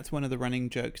 Maybe that's one of the running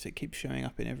jokes that keeps showing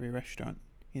up in every restaurant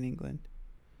in England.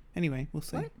 Anyway, we'll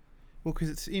see. What? Well, because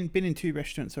it's been in 2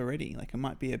 restaurants already. Like, it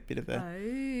might be a bit of a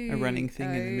running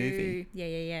thing in the movie.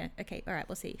 Yeah. Okay, all right,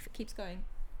 we'll see. If it keeps going,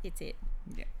 it's it.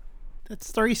 Yeah.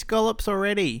 That's 3 scallops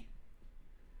already.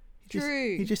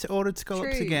 True. He just ordered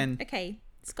scallops True. again. Okay,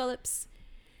 scallops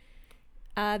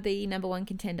are the number 1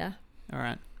 contender. All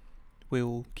right.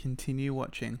 We'll continue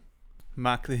watching.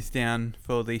 Mark this down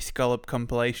for the scallop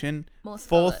compilation. More 4th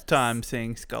scallops. time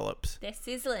seeing scallops. They're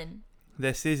sizzling.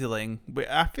 They're sizzling.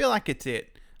 I feel like it's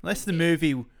it. Unless the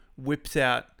movie whips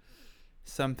out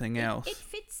something else. It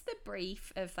fits the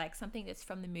brief of like something that's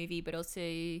from the movie, but also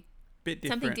Bit different.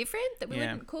 something different that we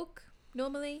Yeah. wouldn't cook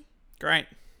normally. Great.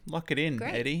 Lock it in,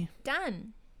 Great. Eddie.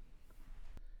 Done.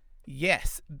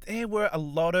 Yes, there were a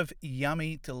lot of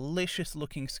yummy, delicious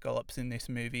looking scallops in this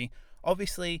movie.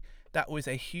 Obviously, that was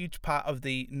a huge part of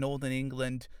the Northern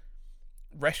England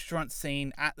restaurant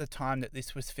scene at the time that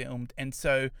this was filmed. And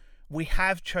so we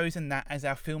have chosen that as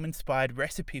our film-inspired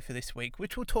recipe for this week,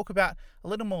 which we'll talk about a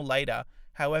little more later.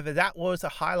 However, that was a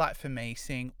highlight for me,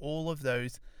 seeing all of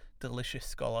those delicious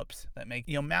scallops that make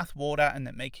your mouth water and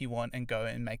that make you want and go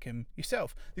and make them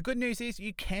yourself. The good news is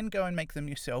you can go and make them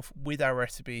yourself with our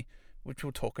recipe, which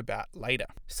we'll talk about later.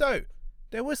 So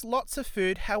there was lots of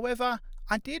food. However,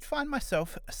 I did find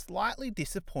myself slightly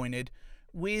disappointed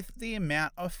with the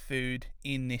amount of food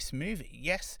in this movie.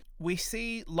 Yes, we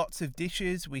see lots of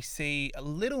dishes, we see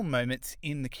little moments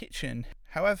in the kitchen.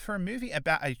 However, for a movie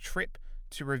about a trip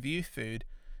to review food,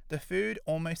 the food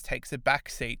almost takes a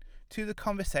backseat to the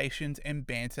conversations and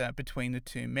banter between the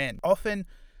 2 men. Often,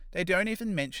 they don't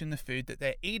even mention the food that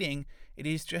they're eating. It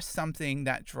is just something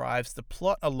that drives the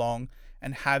plot along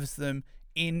and has them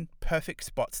in perfect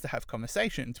spots to have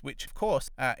conversations, which, of course,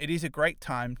 it is a great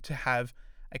time to have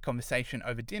a conversation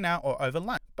over dinner or over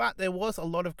lunch. But there was a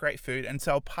lot of great food, and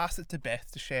so I'll pass it to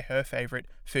Beth to share her favourite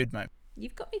food moment.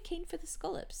 You've got me keen for the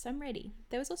scallops. I'm ready.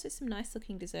 There was also some nice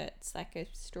looking desserts, like a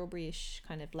strawberry-ish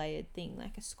kind of layered thing,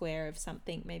 like a square of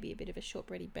something, maybe a bit of a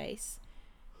shortbready base,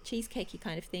 cheesecakey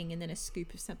kind of thing, and then a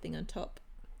scoop of something on top.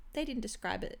 They didn't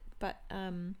describe it, but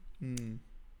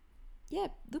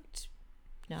looked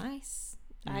nice.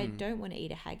 I don't want to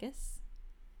eat a haggis.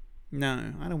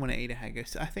 No, I don't want to eat a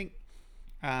haggis. I think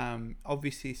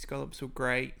obviously scallops were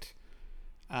great.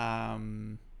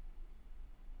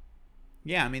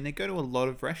 Yeah, I mean, they go to a lot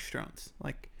of restaurants.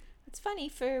 Like, It's funny,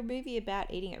 for a movie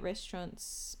about eating at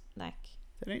restaurants, like,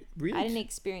 they don't really. I didn't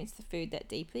experience the food that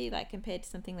deeply, like, compared to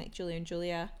something like Julia and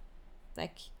Julia.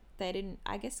 Like, they didn't,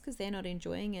 I guess because they're not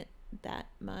enjoying it that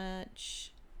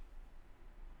much.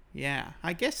 Yeah,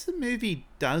 I guess the movie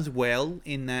does well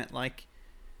in that, like,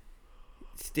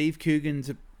 Steve Coogan's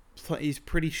is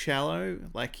pretty shallow.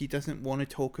 Like, he doesn't want to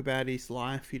talk about his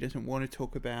life. He doesn't want to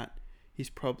talk about his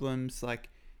problems. Like,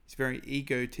 he's very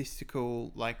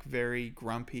egotistical, like, very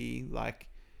grumpy. Like,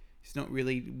 he's not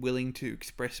really willing to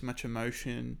express much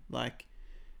emotion. Like,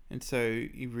 and so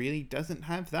he really doesn't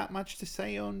have that much to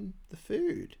say on the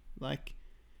food. Like,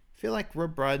 I feel like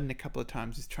Rob Brydon a couple of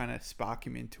times is trying to spark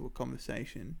him into a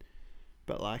conversation.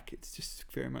 But, like, it's just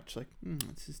very much like,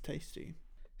 this is tasty.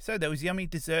 So there was yummy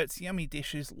desserts, yummy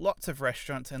dishes, lots of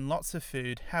restaurants and lots of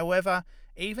food. However,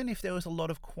 even if there was a lot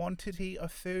of quantity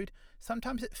of food,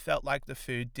 sometimes it felt like the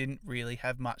food didn't really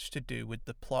have much to do with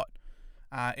the plot.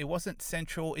 It wasn't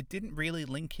central. It didn't really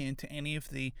link into any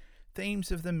of the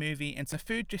themes of the movie, and so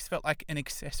food just felt like an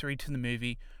accessory to the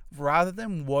movie rather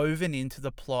than woven into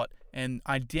the plot and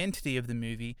identity of the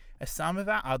movie as some of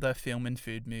our other film and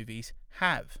food movies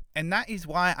have. And that is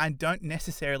why I don't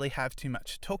necessarily have too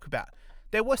much to talk about.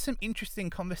 There were some interesting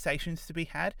conversations to be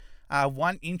had.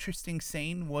 One interesting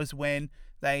scene was when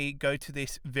they go to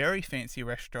this very fancy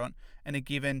restaurant and are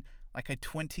given like a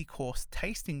 20-course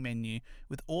tasting menu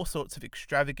with all sorts of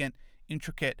extravagant,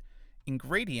 intricate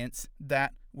ingredients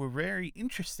that were very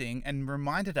interesting and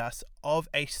reminded us of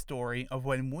a story of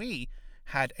when we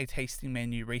had a tasting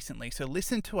menu recently. So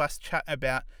listen to us chat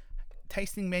about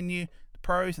tasting menu, the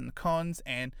pros and the cons,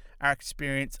 and our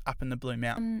experience up in the Blue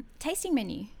Mountain. Tasting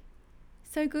menu.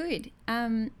 So good.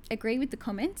 Agree with the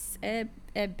comments. A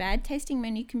bad tasting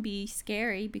menu can be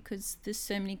scary because there's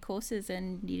so many courses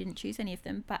and you didn't choose any of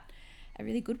them. But a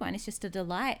really good one is just a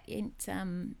delight. It's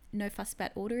no fuss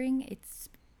about ordering. It's,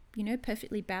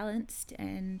 perfectly balanced,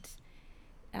 and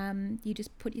you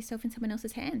just put yourself in someone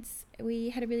else's hands. We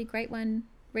had a really great one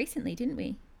recently, didn't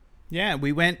we? Yeah,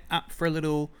 we went up for a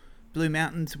little Blue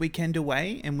Mountains weekend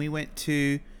away, and we went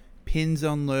to Pins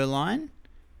on Lurline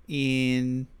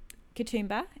in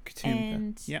Katoomba.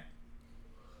 And yep.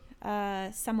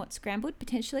 Somewhat scrambled,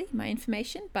 potentially, my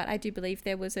information, but I do believe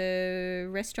there was a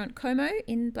restaurant, Como,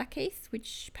 in Blackheath,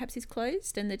 which perhaps is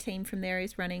closed, and the team from there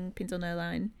is running Pins on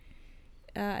Lurline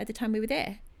at the time we were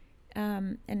there.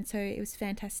 And so it was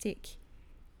fantastic.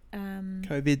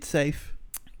 COVID safe.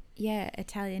 Yeah,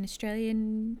 Italian,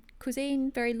 Australian cuisine,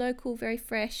 very local, very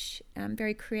fresh,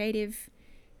 very creative,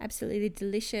 absolutely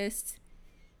delicious,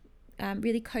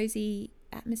 really cozy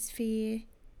atmosphere,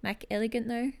 like elegant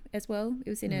though as well. It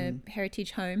was in a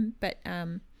heritage home, but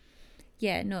not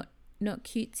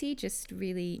cutesy, just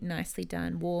really nicely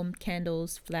done. Warm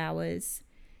candles, flowers,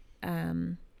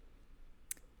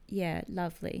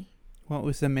 lovely. What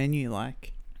was the menu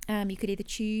like? You could either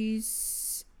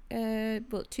choose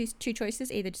two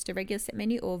choices, either just a regular set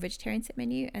menu or vegetarian set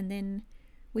menu, and then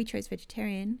we chose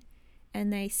vegetarian,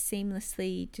 and they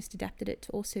seamlessly just adapted it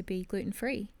to also be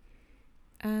gluten-free,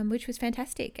 which was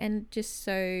fantastic and just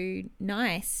so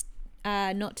nice,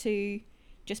 not to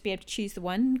just be able to choose the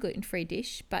one gluten-free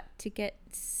dish, but to get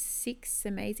 6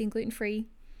 amazing gluten-free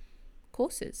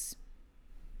courses.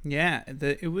 Yeah,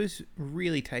 it was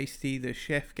really tasty. The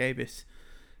chef gave us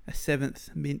a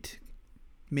 7th mint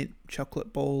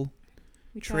chocolate ball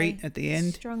Which treat I at the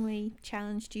end. Strongly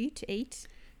challenged you to eat.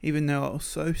 Even though I was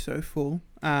so full.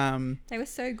 They were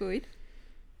so good.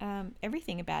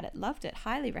 Everything about it, loved it,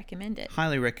 highly recommend it.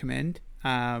 Highly recommend.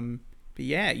 But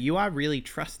yeah, you are really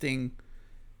trusting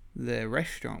the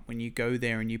restaurant when you go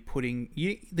there and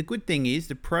the good thing is,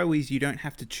 the pro is you don't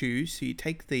have to choose. So you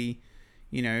take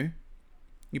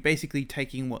you're basically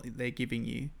taking what they're giving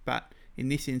you. But in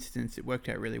this instance, it worked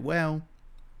out really well.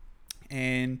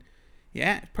 And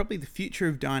yeah, it's probably the future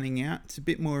of dining out. It's a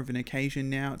bit more of an occasion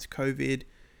now. It's COVID.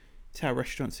 It's how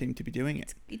restaurants seem to be doing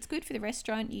it. It's good for the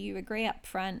restaurant. You agree up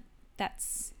front.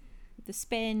 That's the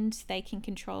spend. They can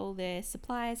control their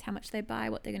suppliers, how much they buy,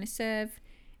 what they're going to serve.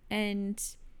 And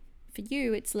for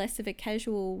you, it's less of a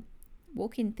casual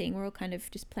walk-in thing. We're all kind of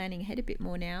just planning ahead a bit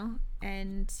more now,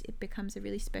 and it becomes a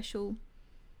really special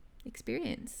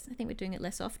experience. I think we're doing it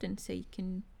less often, so you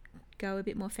can go a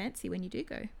bit more fancy when you do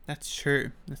go. That's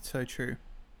true. That's so true.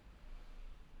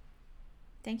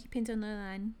 Thank you, Pins on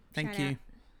Lurline. Thank Shout you. out.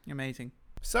 Amazing.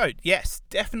 So, yes,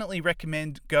 definitely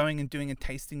recommend going and doing a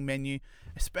tasting menu,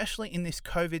 especially in this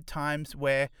COVID times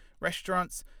where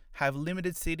restaurants have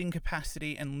limited seating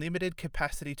capacity and limited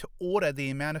capacity to order the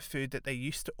amount of food that they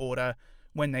used to order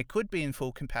when they could be in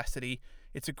full capacity.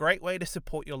 It's a great way to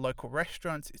support your local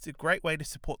restaurants. It's a great way to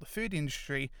support the food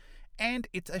industry. And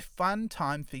it's a fun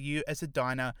time for you as a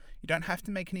diner. You don't have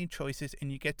to make any choices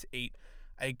and you get to eat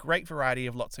a great variety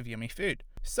of lots of yummy food.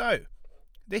 So,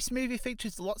 this movie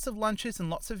features lots of lunches and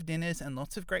lots of dinners and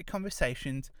lots of great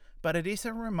conversations, but it is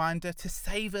a reminder to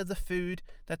savor the food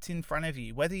that's in front of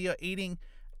you. Whether you're eating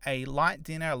a light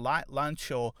dinner, a light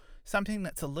lunch, or something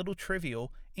that's a little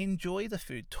trivial, enjoy the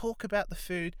food, talk about the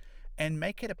food, and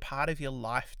make it a part of your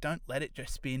life. Don't let it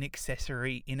just be an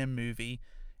accessory in a movie.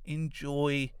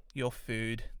 Enjoy your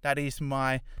food. That is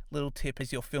my little tip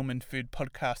as your film and food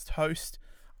podcast host.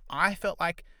 I felt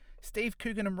like Steve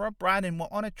Coogan and Rob Brydon were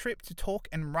on a trip to talk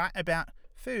and write about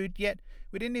food, yet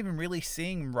we didn't even really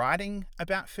see him writing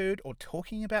about food or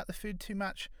talking about the food too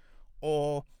much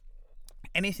or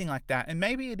anything like that. And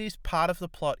maybe it is part of the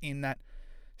plot in that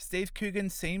Steve Coogan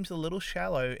seems a little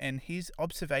shallow and his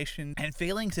observation and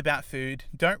feelings about food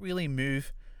don't really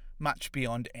move much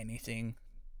beyond anything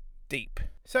deep.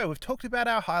 So we've talked about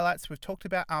our highlights, we've talked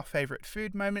about our favourite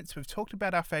food moments, we've talked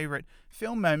about our favourite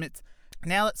film moments.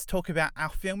 Now let's talk about our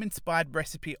film-inspired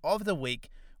recipe of the week,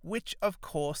 which of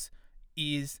course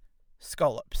is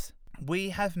scallops. We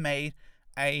have made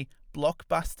a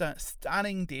blockbuster,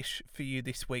 stunning dish for you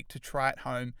this week to try at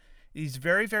home. It is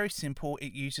very, very simple.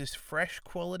 It uses fresh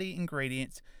quality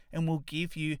ingredients and will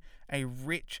give you a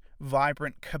rich,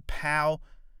 vibrant kapow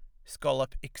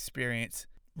scallop experience.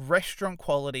 restaurant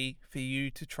quality for you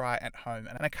to try at home.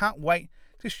 And I can't wait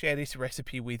to share this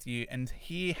recipe with you and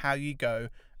hear how you go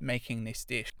making this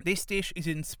dish. This dish is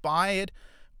inspired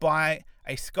by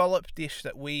a scallop dish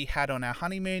that we had on our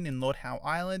honeymoon in Lord Howe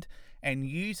Island and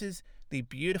uses the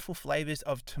beautiful flavors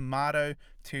of tomato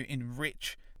to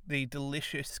enrich the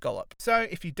delicious scallop. So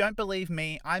if you don't believe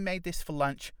me, I made this for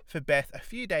lunch for Beth a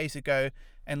few days ago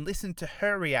and listened to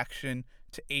her reaction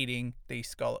to eating these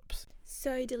scallops.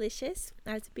 So delicious.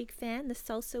 I was a big fan. The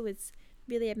salsa was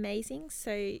really amazing,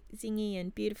 so zingy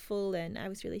and beautiful, and I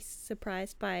was really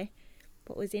surprised by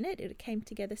what was in it. It came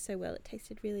together so well. It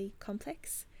tasted really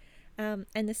complex.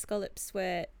 And the scallops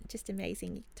were just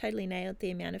amazing. You totally nailed the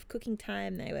amount of cooking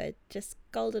time. They were just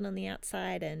golden on the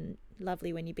outside and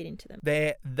lovely when you bit into them.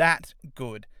 They're that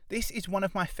good. This is one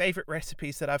of my favourite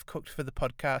recipes that I've cooked for the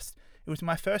podcast. It was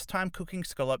my first time cooking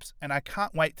scallops, and I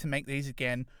can't wait to make these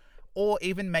again, or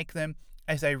even make them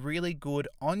as a really good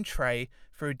entree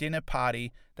for a dinner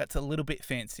party that's a little bit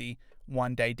fancy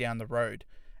one day down the road.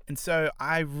 And so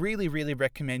I really, really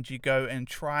recommend you go and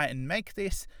try and make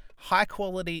this. High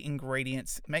quality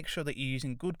ingredients. Make sure that you're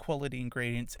using good quality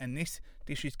ingredients, and this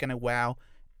dish is going to wow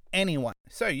anyone.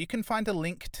 So you can find a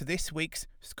link to this week's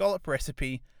scallop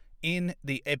recipe in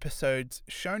the episode's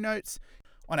show notes,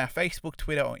 on our Facebook,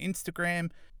 Twitter, or Instagram,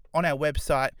 on our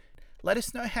website. Let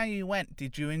us know how you went.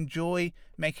 Did you enjoy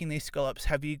making these scallops?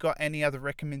 Have you got any other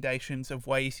recommendations of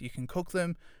ways you can cook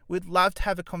them? We'd love to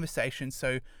have a conversation,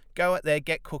 so go out there,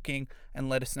 get cooking, and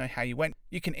let us know how you went.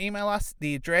 You can email us.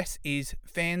 The address is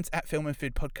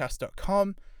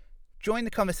fans@filmandfoodpodcast.com. Join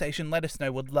the conversation. Let us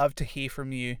know. We'd love to hear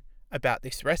from you about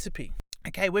this recipe.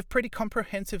 Okay, we've pretty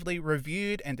comprehensively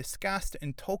reviewed and discussed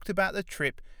and talked about the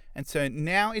trip, and so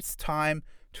now it's time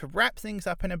to wrap things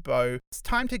up in a bow. It's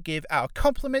time to give our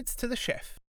compliments to the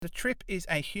chef. The Trip is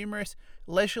a humorous,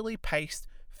 leisurely paced,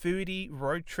 foodie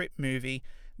road trip movie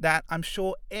that I'm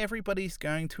sure everybody's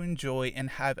going to enjoy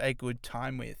and have a good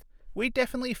time with. We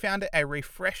definitely found it a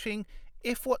refreshing,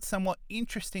 if what somewhat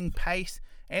interesting pace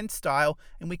and style,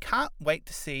 and we can't wait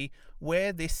to see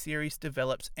where this series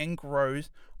develops and grows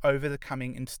over the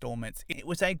coming installments. It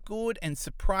was a good and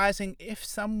surprising, if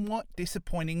somewhat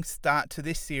disappointing, start to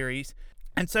this series.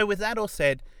 And so with that all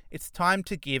said, it's time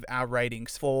to give our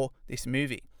ratings for this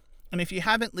movie. And if you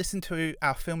haven't listened to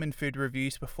our film and food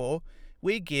reviews before,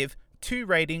 we give 2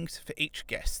 ratings for each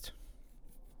guest.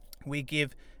 We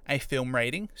give a film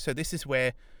rating, so this is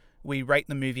where we rate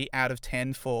the movie out of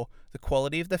 10 for the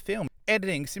quality of the film.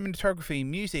 Editing, cinematography,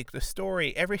 music, the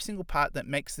story, every single part that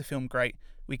makes the film great,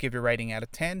 we give a rating out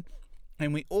of 10.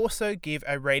 And we also give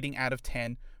a rating out of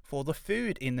 10 for the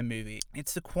food in the movie.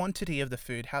 It's the quantity of the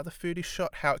food, how the food is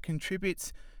shot, how it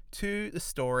contributes to the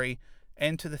story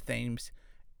and to the themes.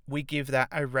 We give that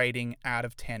a rating out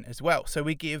of 10 as well. So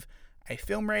we give a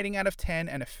film rating out of 10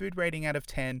 and a food rating out of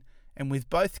 10. And with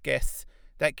both guests,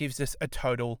 that gives us a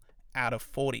total out of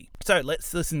 40. So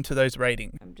let's listen to those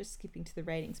ratings. I'm just skipping to the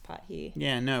ratings part here.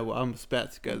 Yeah, no, I'm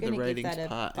about to go to the ratings give that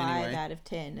part a 5 anyway. out of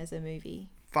 10 as a movie.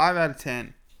 5 out of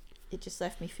 10. It just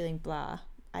left me feeling blah.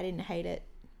 I didn't hate it.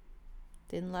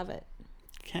 Didn't love it.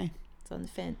 Okay. It's on the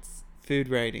fence. Food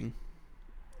rating.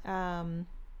 Honestly,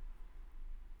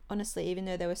 even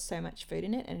though there was so much food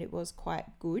in it and it was quite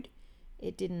good,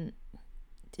 it didn't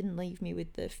leave me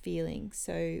with the feeling.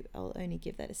 So I'll only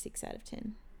give that a 6 out of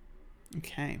 10.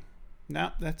 Okay.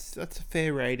 No, that's a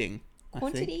fair rating.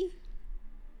 Quantity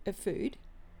of food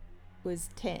was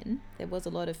 10. There was a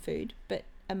lot of food, but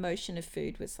emotion of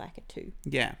food was like a 2.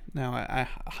 Yeah. No, I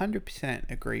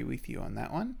 100% agree with you on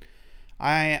that one.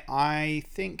 I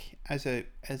think as a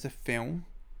film,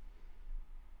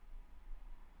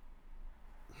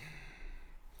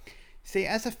 see,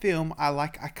 as a film, I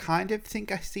kind of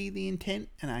think I see the intent,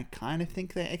 and I kind of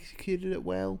think they executed it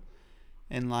well,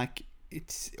 and like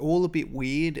it's all a bit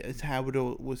weird as how it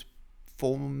all was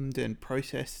formed and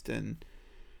processed, and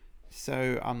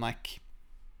so I'm like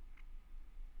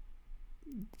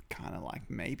kind of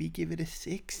like maybe give it a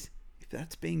 6 if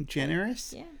that's being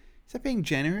generous. Yeah. Is that being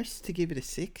generous to give it a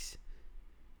 6?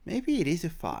 Maybe it is a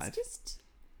 5.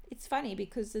 It's funny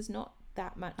because there's not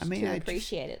that much to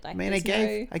appreciate it. Like,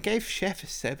 I gave Chef a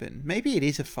 7. Maybe it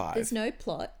is a 5. There's no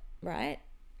plot, right?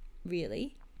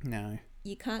 Really? No.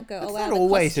 You can't go, That's oh wow, not the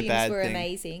always a costumes bad were thing.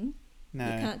 amazing. No.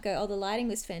 You can't go, oh, the lighting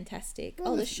was fantastic.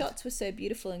 Well, Oh, the shots were so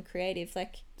beautiful and creative.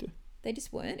 Like, they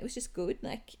just weren't. It was just good.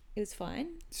 Like, it was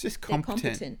fine. It's just They're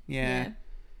competent. Yeah.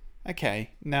 Okay.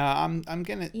 No, I'm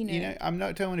gonna. I'm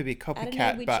not. Don't want to be a copycat, I don't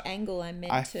know which but angle I'm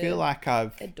meant I to feel like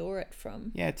I've adore it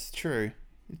from. Yeah, it's true.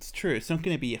 It's true. It's not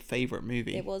going to be a favorite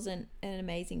movie. There wasn't an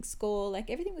amazing score.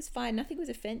 Like, everything was fine. Nothing was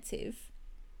offensive.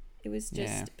 It was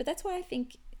just, Yeah. but that's why I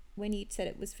think when you said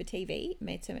it was for TV, it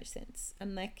made so much sense.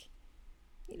 I'm like,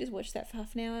 you just watch that for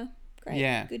half an hour. Great.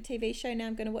 Yeah. Good TV show. Now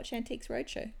I'm going to watch Antiques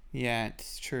Roadshow. Yeah,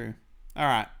 it's true. All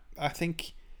right. I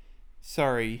think,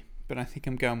 sorry, but I think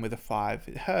I'm going with a 5.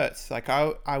 It hurts. Like,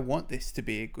 I want this to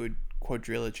be a good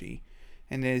quadrilogy,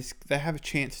 and they have a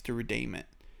chance to redeem it.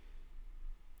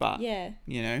 But, Yeah.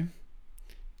 you know,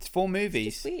 it's 4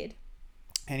 movies. It's weird.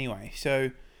 Anyway,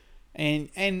 so,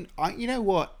 and I, you know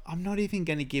what? I'm not even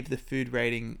going to give the food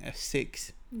rating a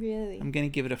 6. Really? I'm going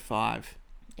to give it a 5.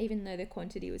 Even though the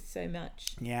quantity was so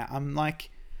much. Yeah, I'm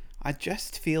like, I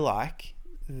just feel like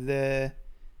No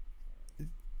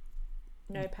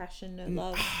passion, no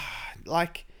love.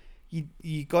 like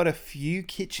you got a few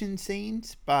kitchen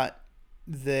scenes, but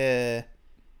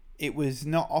it was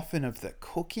not often of the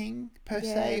cooking per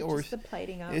se, or just the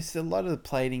plating up. it's a lot of the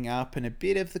plating up and a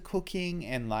bit of the cooking,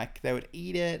 and like they would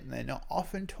eat it and they not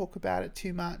often talk about it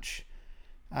too much.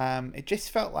 It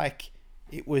just felt like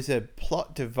it was a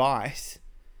plot device,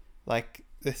 like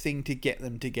the thing to get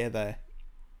them together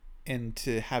and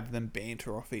to have them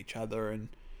banter off each other, and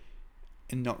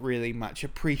not really much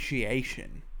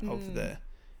appreciation of the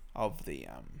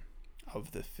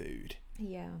food.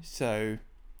 Yeah. So,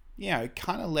 it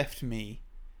kind of left me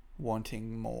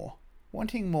wanting more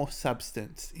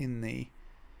substance in the,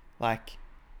 like,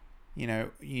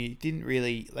 you didn't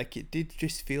really, like, it did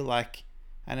just feel like,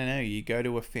 I don't know, you go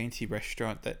to a fancy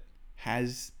restaurant that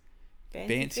has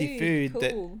fancy food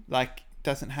that, like,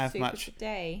 doesn't have Super much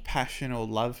day. passion or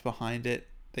love behind it,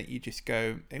 that you just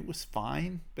go, it was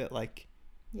fine, but like,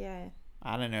 Yeah.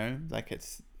 I don't know, like,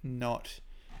 it's not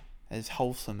as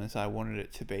wholesome as I wanted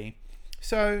it to be.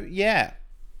 So yeah,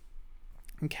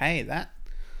 okay,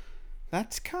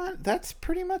 that's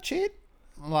pretty much it.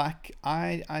 Like,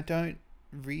 I don't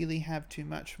really have too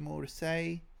much more to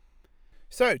say.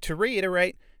 So to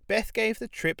reiterate, Beth gave The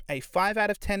Trip a 5 out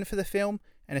of 10 for the film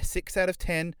and a 6 out of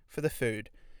 10 for the food,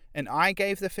 and I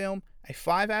gave the film a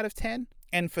 5 out of 10,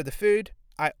 and for the food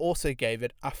I also gave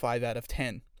it a 5 out of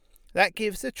 10. That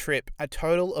gives The Trip a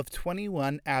total of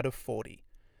 21 out of 40.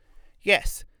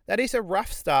 Yes, that is a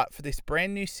rough start for this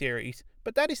brand new series,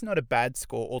 but that is not a bad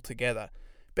score altogether.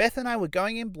 Beth and I were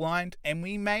going in blind, and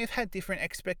we may have had different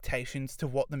expectations to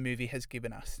what the movie has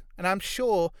given us. And I'm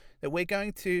sure that we're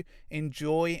going to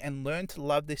enjoy and learn to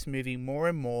love this movie more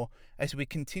and more as we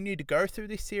continue to go through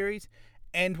this series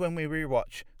and when we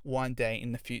rewatch one day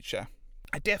in the future.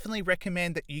 I definitely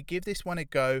recommend that you give this one a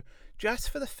go, just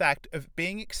for the fact of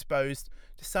being exposed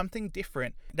to something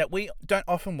different that we don't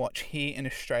often watch here in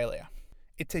Australia.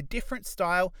 It's a different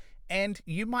style, and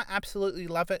you might absolutely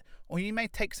love it, or you may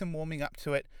take some warming up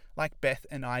to it like Beth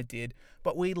and I did.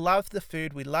 But we love the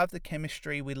food, we love the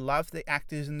chemistry, we love the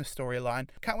actors and the storyline.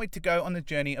 Can't wait to go on the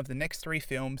journey of the next 3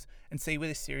 films and see where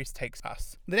the series takes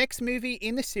us. The next movie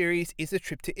in the series is A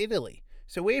Trip to Italy,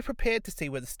 so we're prepared to see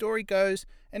where the story goes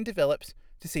and develops,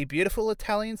 to see beautiful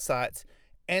Italian sights,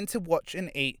 and to watch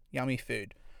and eat yummy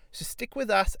food. So stick with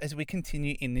us as we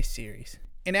continue in this series.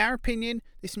 In our opinion,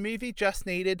 this movie just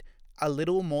needed a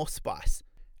little more spice.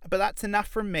 But that's enough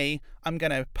from me. I'm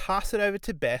going to pass it over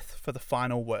to Beth for the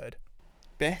final word.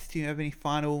 Beth, do you have any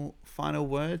final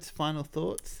words, final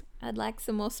thoughts? I'd like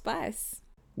some more spice.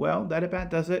 Well, that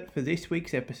about does it for this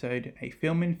week's episode, a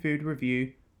film and food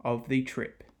review of The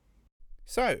Trip.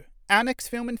 So, our next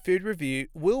film and food review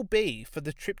will be for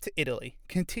The Trip to Italy,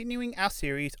 continuing our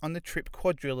series on the Trip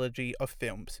quadrilogy of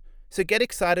films. So get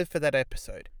excited for that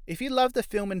episode. If you love the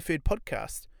Film and Food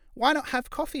podcast, why not have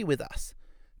coffee with us?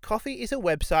 Coffee is a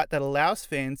website that allows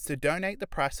fans to donate the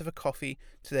price of a coffee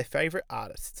to their favourite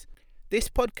artists. This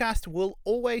podcast will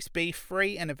always be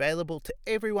free and available to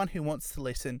everyone who wants to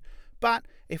listen, but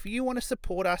if you want to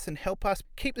support us and help us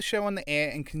keep the show on the air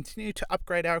and continue to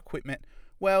upgrade our equipment,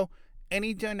 well,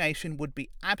 any donation would be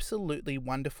absolutely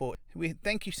wonderful. We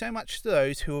thank you so much to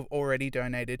those who have already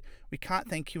donated. We can't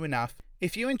thank you enough.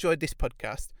 If you enjoyed this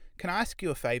podcast, can I ask you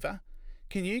a favour?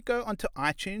 Can you go onto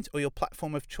iTunes or your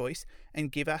platform of choice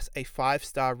and give us a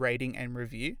 5-star rating and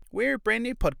review? We're a brand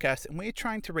new podcast, and we're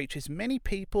trying to reach as many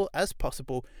people as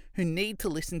possible who need to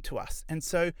listen to us. And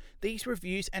so these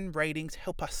reviews and ratings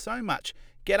help us so much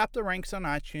get up the ranks on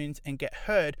iTunes and get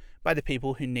heard by the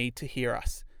people who need to hear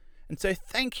us. And so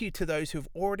thank you to those who've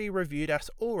already reviewed us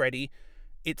already.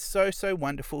 It's so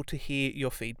wonderful to hear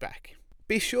your feedback.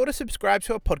 Be sure to subscribe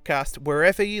to our podcast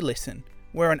wherever you listen.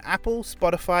 We're on Apple,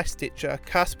 Spotify, Stitcher,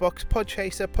 Castbox,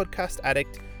 Podchaser, Podcast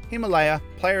Addict, Himalaya,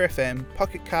 Player FM,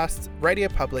 Pocket Casts, Radio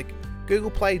Public,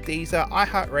 Google Play, Deezer,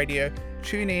 iHeartRadio,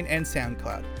 TuneIn and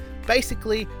SoundCloud.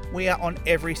 Basically, we are on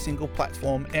every single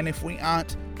platform, and if we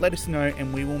aren't, let us know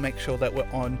and we will make sure that we're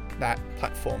on that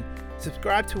platform.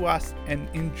 Subscribe to us and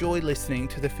enjoy listening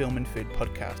to the Film and Food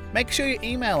Podcast. Make sure you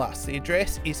email us. The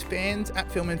address is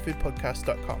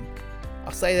fans@filmandfoodpodcast.com.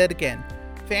 I'll say that again,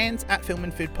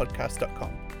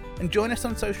 fans@filmandfoodpodcast.com. And join us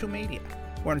on social media.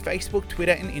 We're on Facebook,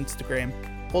 Twitter and Instagram,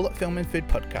 all at Film and Food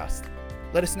Podcast.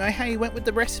 Let us know how you went with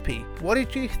the recipe. What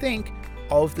did you think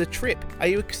of the trip? Are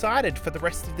you excited for the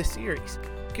rest of the series?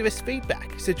 Give us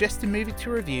feedback, suggest a movie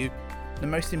to review. The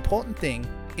most important thing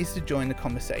is to join the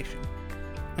conversation.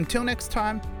 Until next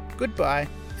time, goodbye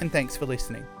and thanks for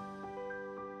listening.